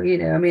well. You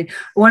know, I mean,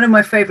 one of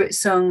my favorite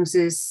songs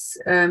is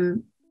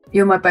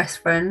You're My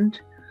Best Friend.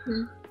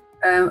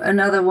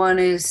 Another one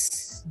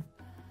is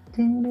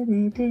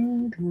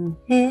In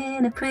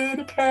a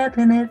Pretty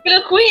Cabinet.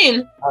 Killer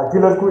Queen.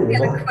 Killer Queen.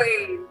 Killer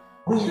Queen.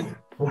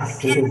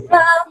 Sì. Killer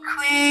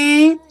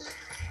Queen.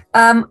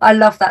 I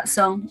love that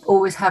song,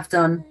 always have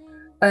done.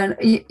 And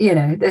you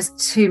know, there's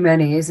too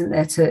many, isn't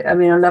there? I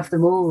mean, I love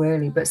them all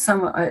really, but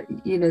some,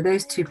 you know,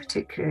 those two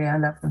particularly, I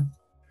love them.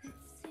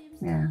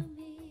 Yeah.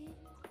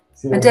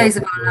 Sì, And Days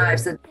of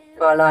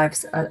Our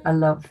Lives, I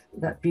love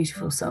that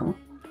beautiful song.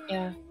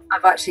 Yeah.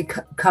 I've actually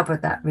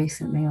covered that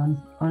recently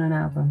on an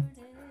album.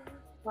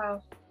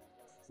 Wow.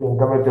 Sì,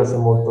 anche a me piace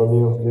molto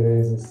Day of the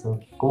Races.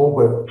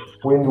 Comunque,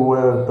 Queen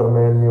 2 per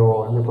me è il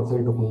mio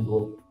preferito Queen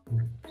 2.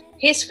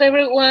 His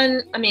favorite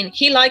one, I mean,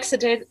 he likes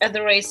it at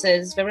the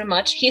races very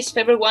much. His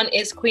favorite one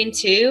is Queen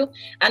 2.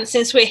 And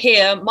since we're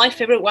here, my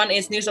favorite one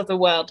is News of the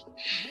World.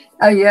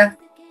 Oh, yeah.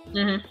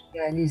 Mm-hmm.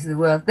 Yeah, News of the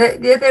World. They're,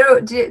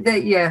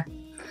 yeah.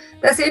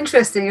 That's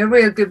interesting, a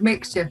real good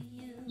mixture.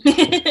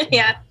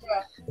 Yeah.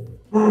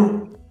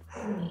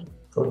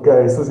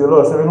 Ok, Susie,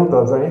 allora sei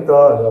venuta già in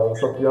Italia, lo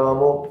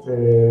sappiamo,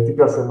 e ti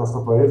piace il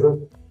nostro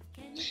paese?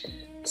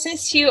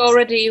 Since you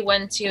already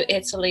went to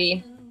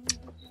Italy,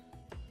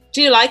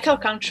 do you like our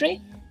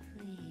country?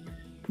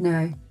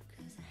 No.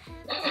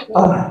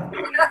 Ah.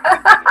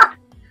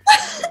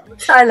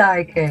 I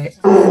like it.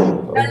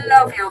 I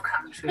love your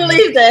country.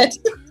 Believe it.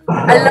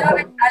 I love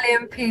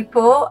Italian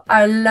people.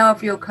 I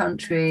love your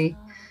country.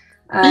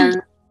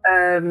 And,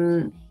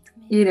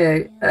 you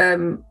know,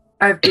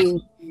 I've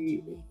been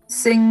to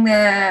sing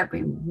there, I've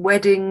been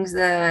weddings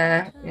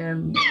there.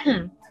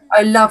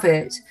 I love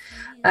it.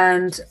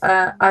 And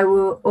I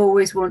will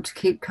always want to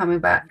keep coming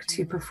back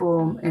to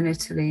perform in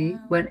Italy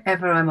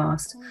whenever I'm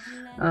asked.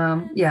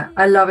 Yeah,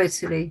 I love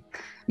Italy.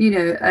 You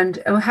know, and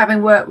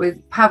having worked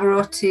with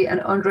Pavarotti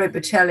and Andrea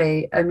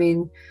Bocelli, I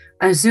mean,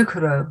 and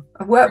Zucchero.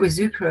 I've worked with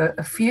Zucchero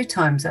a few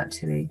times,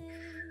 actually.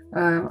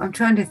 I'm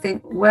trying to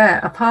think where,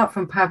 apart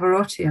from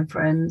Pavarotti and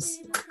Friends,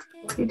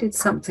 he did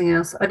something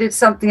else. I did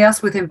something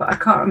else with him, but I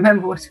can't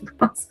remember what it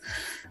was.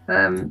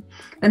 And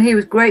he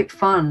was great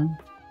fun.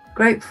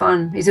 Great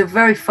fun. He's a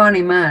very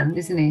funny man,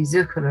 isn't he,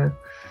 Zucchero?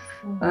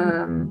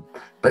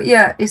 But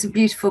yeah, it's a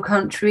beautiful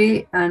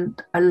country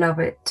and I love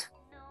it.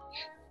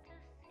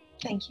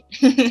 Thank you.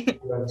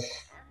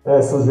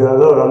 Susie,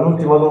 allora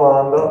l'ultima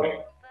domanda.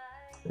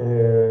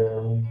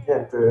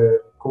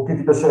 Niente, con chi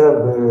ti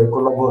piacerebbe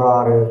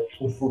collaborare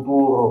in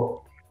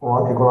futuro o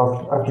anche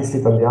con artisti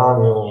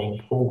italiani o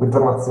comunque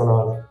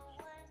internazionali?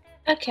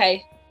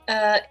 Okay.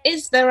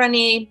 Is there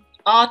any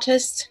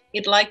artist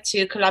you'd like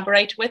to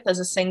collaborate with as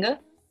a singer?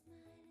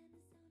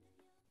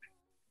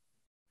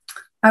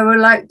 I would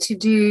like to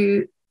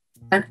do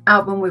an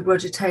album with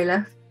Roger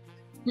Taylor.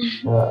 You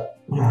know,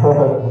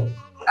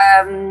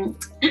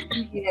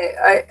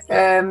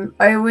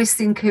 I always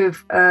think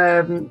of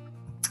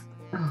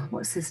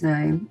what's his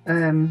name?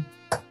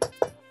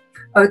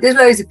 Oh, there's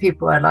loads of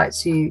people I'd like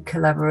to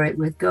collaborate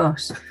with.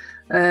 Gosh,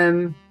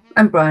 and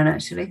Brian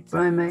actually,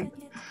 Brian May.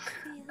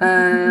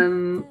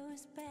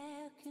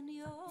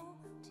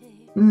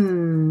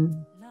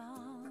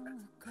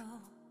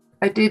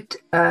 I did. Do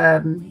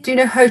you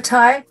know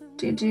Hotai?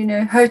 Do you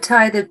know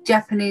Hotai, the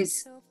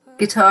Japanese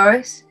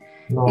guitarist?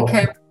 No.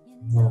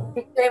 No.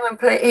 He came and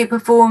played. He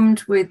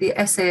performed with the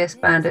SAS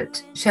band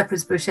at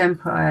Shepherd's Bush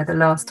Empire the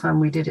last time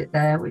we did it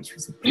there, which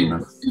was a few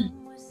months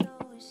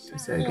or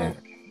so ago,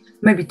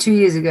 maybe 2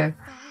 years ago.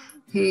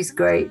 He's a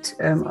great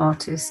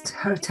artist.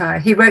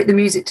 He wrote the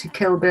music to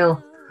Kill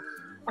Bill,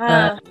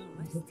 the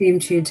theme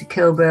tune to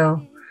Kill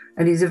Bill,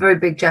 and he's a very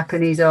big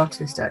Japanese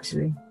artist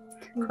actually.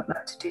 I'd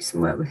like to do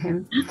some work with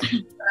him.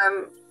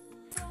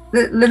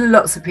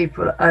 Lots of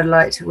people I'd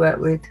like to work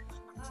with.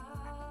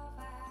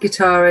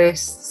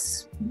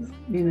 Guitarists,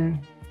 you know,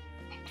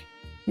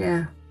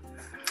 yeah.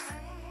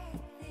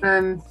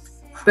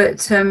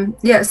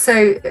 Yeah,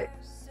 so,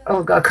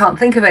 oh God, I can't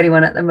think of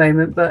anyone at the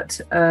moment,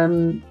 but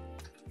I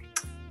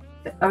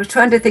was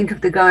trying to think of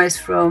the guys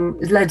from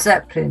Led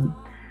Zeppelin,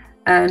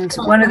 and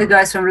one of the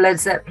guys from Led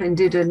Zeppelin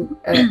did an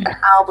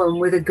album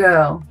with a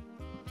girl.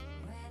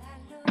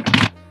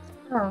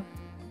 Oh,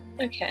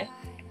 okay.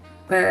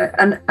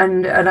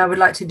 And I would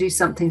like to do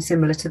something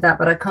similar to that,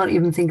 but I can't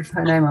even think of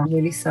her name. I'm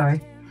really sorry.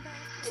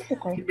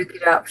 Okay. Look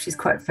it up. She's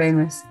quite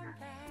famous.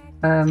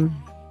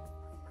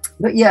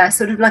 But yeah,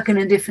 sort of like in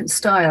a different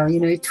style, you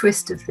know,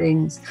 twist of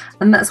things.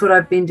 And that's what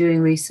I've been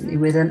doing recently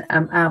with an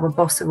album,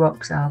 Bossa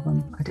Rocks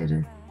album.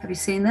 Have you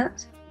seen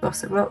that?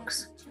 Bossa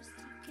Rocks?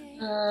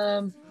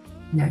 No.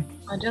 I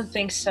don't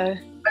think so.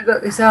 I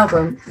got this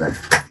album. Look,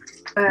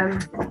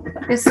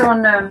 it's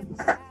on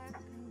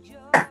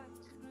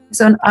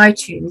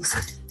iTunes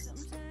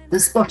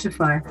and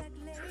Spotify.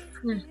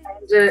 And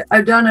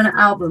I've done an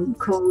album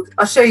called,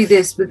 I'll show you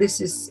this, but this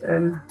is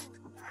okay.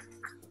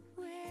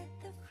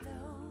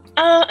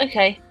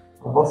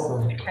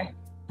 Bossa. Okay.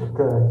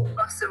 Okay.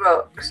 Bossa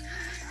Rocks.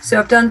 So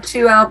I've done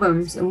 2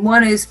 albums, and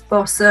one is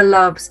Bossa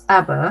Loves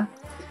ABBA,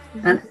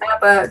 and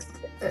ABBA,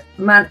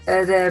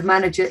 their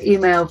manager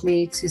emailed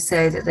me to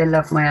say that they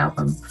love my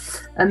album.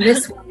 And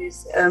this one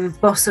is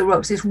Bossa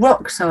Rocks. It's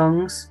rock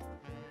songs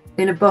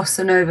in a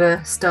bossa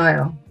nova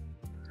style.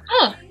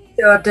 Oh.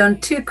 So I've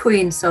done 2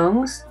 Queen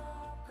songs.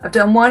 I've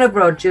done one of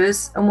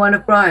Roger's and one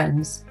of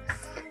Brian's.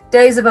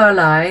 Days of Our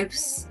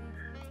Lives,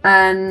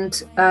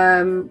 and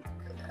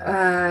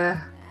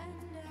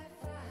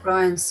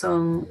Brian's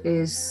song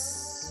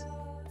is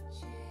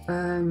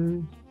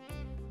I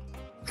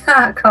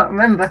can't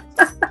remember.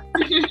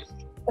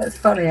 That's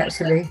funny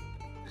actually.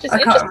 It's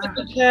interesting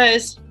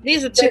because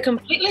these are 2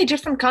 completely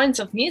different kinds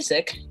of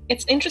music.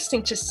 It's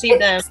interesting to see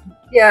them.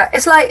 Yeah,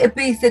 it's like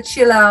Ibiza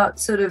chill out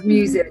sort of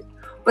music.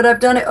 But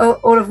I've done it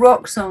all of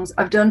rock songs.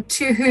 I've done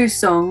 2 Who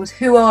songs,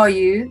 Who Are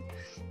You,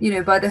 you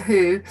know, by The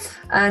Who,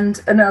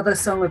 and another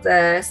song of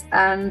theirs.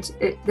 And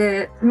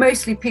they're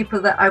mostly people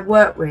that I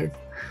work with.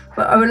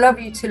 But I would love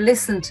you to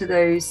listen to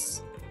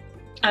those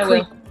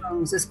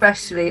songs,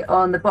 especially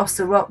on the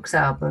Bossa Rocks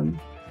album.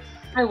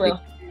 I will.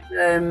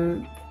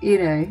 Because, you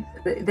know,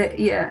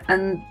 yeah,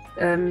 and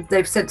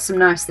they've said some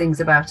nice things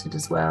about it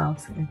as well.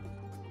 So,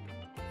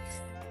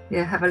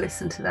 yeah, have a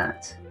listen to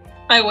that.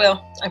 I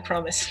will, I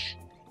promise.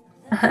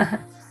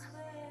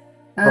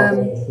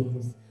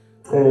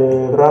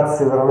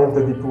 Grazie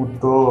veramente di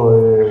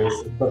tutto, è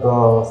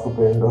stata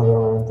stupenda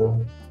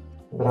veramente.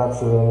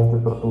 Grazie veramente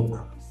per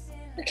tutto.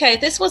 Okay,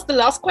 this was the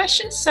last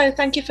question, so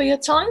thank you for your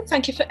time.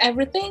 Thank you for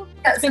everything.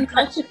 It's been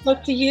nice to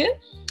talk to you.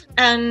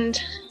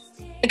 And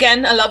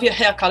again, I love your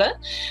hair color.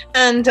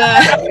 And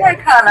hair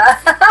color.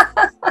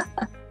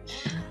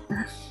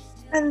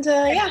 And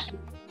yeah,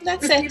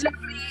 that's it. It's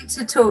lovely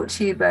to talk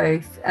to you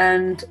both.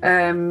 And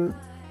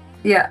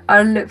yeah,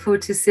 I look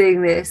forward to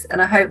seeing this,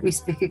 and I hope we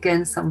speak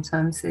again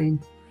sometime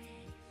soon.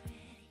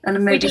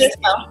 And maybe see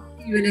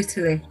you in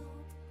Italy.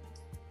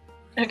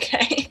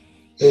 Okay.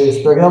 E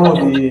speriamo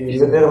di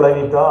vederla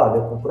in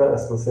Italia più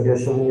presto, se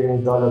riesce a venire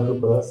in Italia più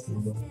presto.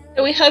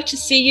 We hope to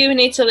see you in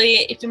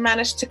Italy if you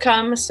manage to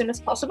come as soon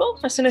as possible,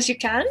 as soon as you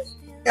can.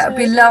 That'd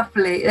be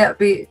lovely. That'd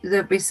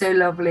be so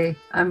lovely.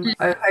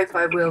 I hope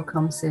I will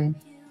come soon.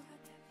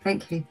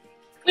 Thank you.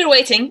 We're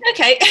waiting.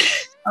 Okay.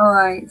 All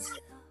right.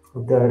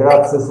 Ok,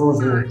 grazie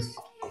Susie.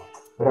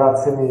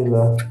 Grazie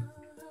mille.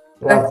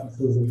 Grazie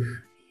Susie.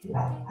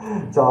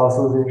 Ciao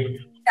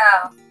Susie.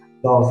 Ciao.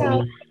 Ciao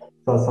Susie.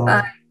 Ciao ciao.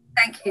 Bye.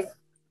 Thank you.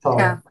 Ciao.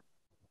 Ciao.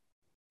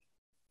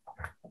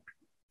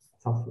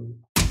 Ciao Susie.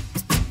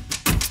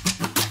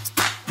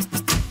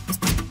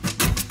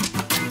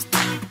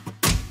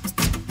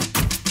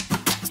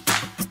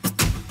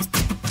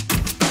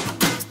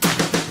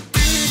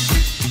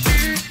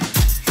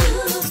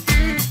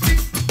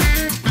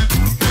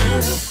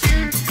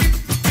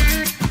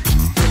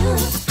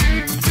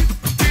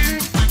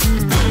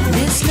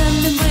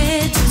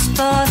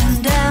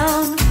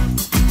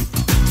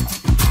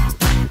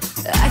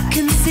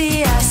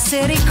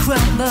 City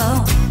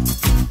crumble.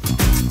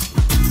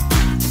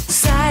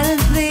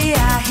 Silently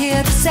I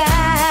hear the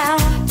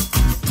sound,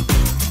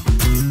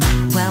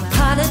 while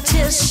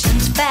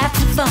politicians bat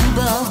and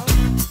fumble.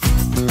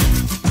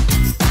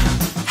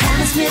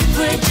 Hammersmith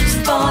Bridge is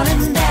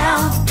falling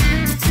down.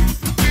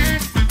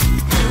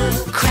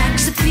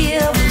 Cracks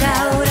appear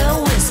without a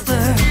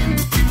whisper.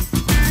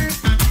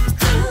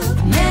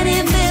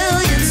 Many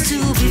millions to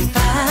be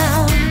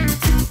found,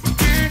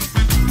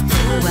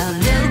 while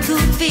local 2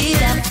 feet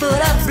are full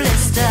of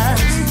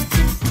blisters.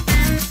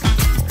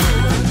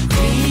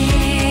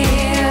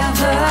 River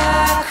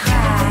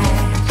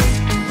cries,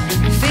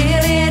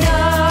 fill it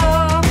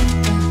up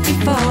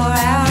before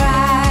our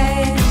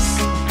eyes.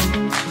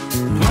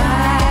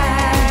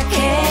 Why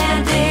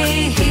can't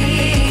they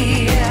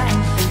hear?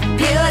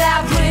 Build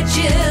our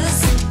bridges,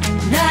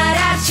 not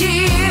our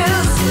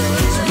tears.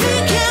 We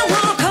can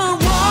walk on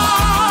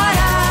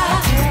water.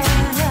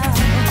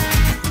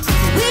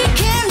 We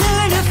can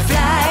learn to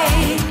fly.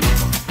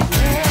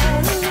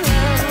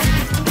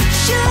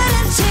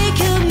 Shouldn't take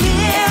a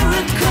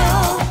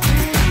miracle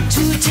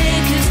to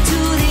take us to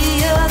the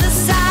other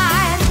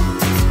side.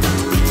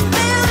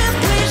 Build a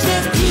bridge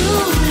that's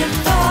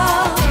beautiful,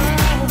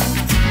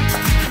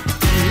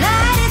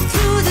 light it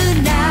through the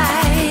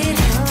night.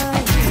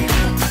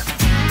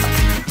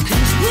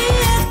 'Cause we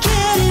are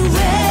getting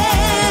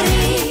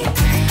ready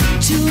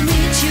to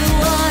meet you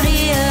on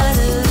the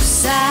other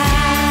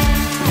side.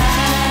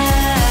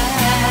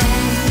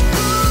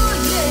 Ooh,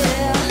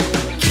 yeah.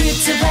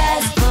 Kids are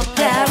asked for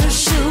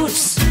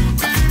parachutes.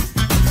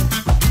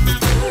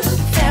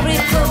 Ferry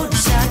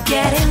boats are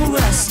getting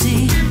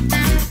rusty.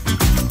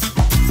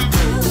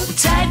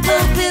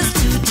 Tightrope is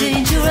too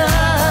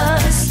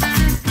dangerous.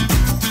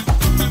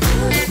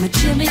 My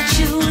Jimmy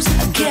Choos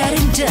are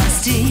getting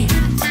dusty.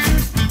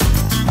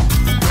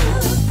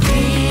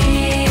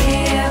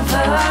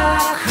 River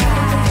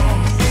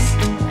cries,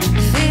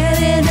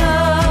 filling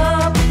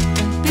up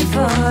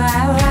before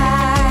our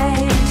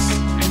eyes.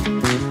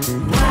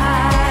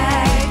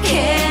 Why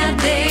can't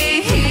they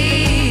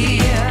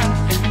hear?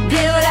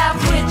 Build our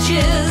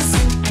bridges,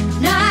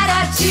 not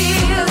our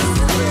tears.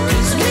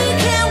 'Cause we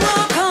can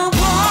walk on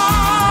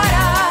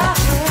water.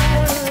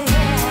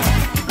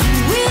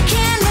 We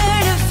can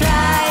learn to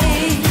fly.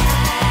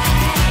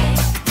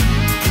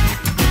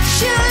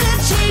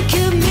 Shouldn't take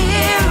a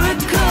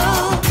miracle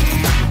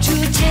to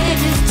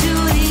take us to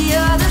the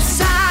other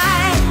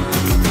side.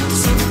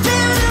 So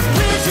build a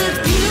bridge that's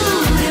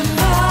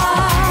beautiful,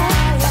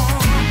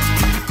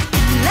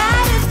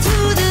 light it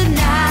through the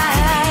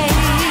night.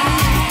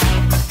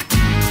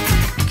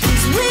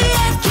 'Cause we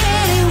are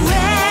getting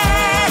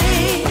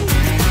ready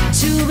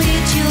to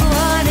meet you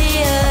on the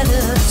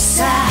other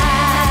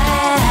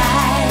side.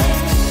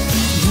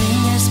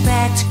 Bring us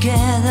back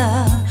together,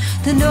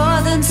 the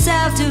north and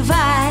south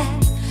divide.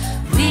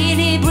 We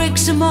need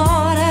bricks and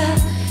mortar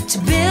to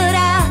build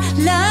our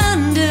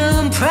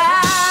London pride.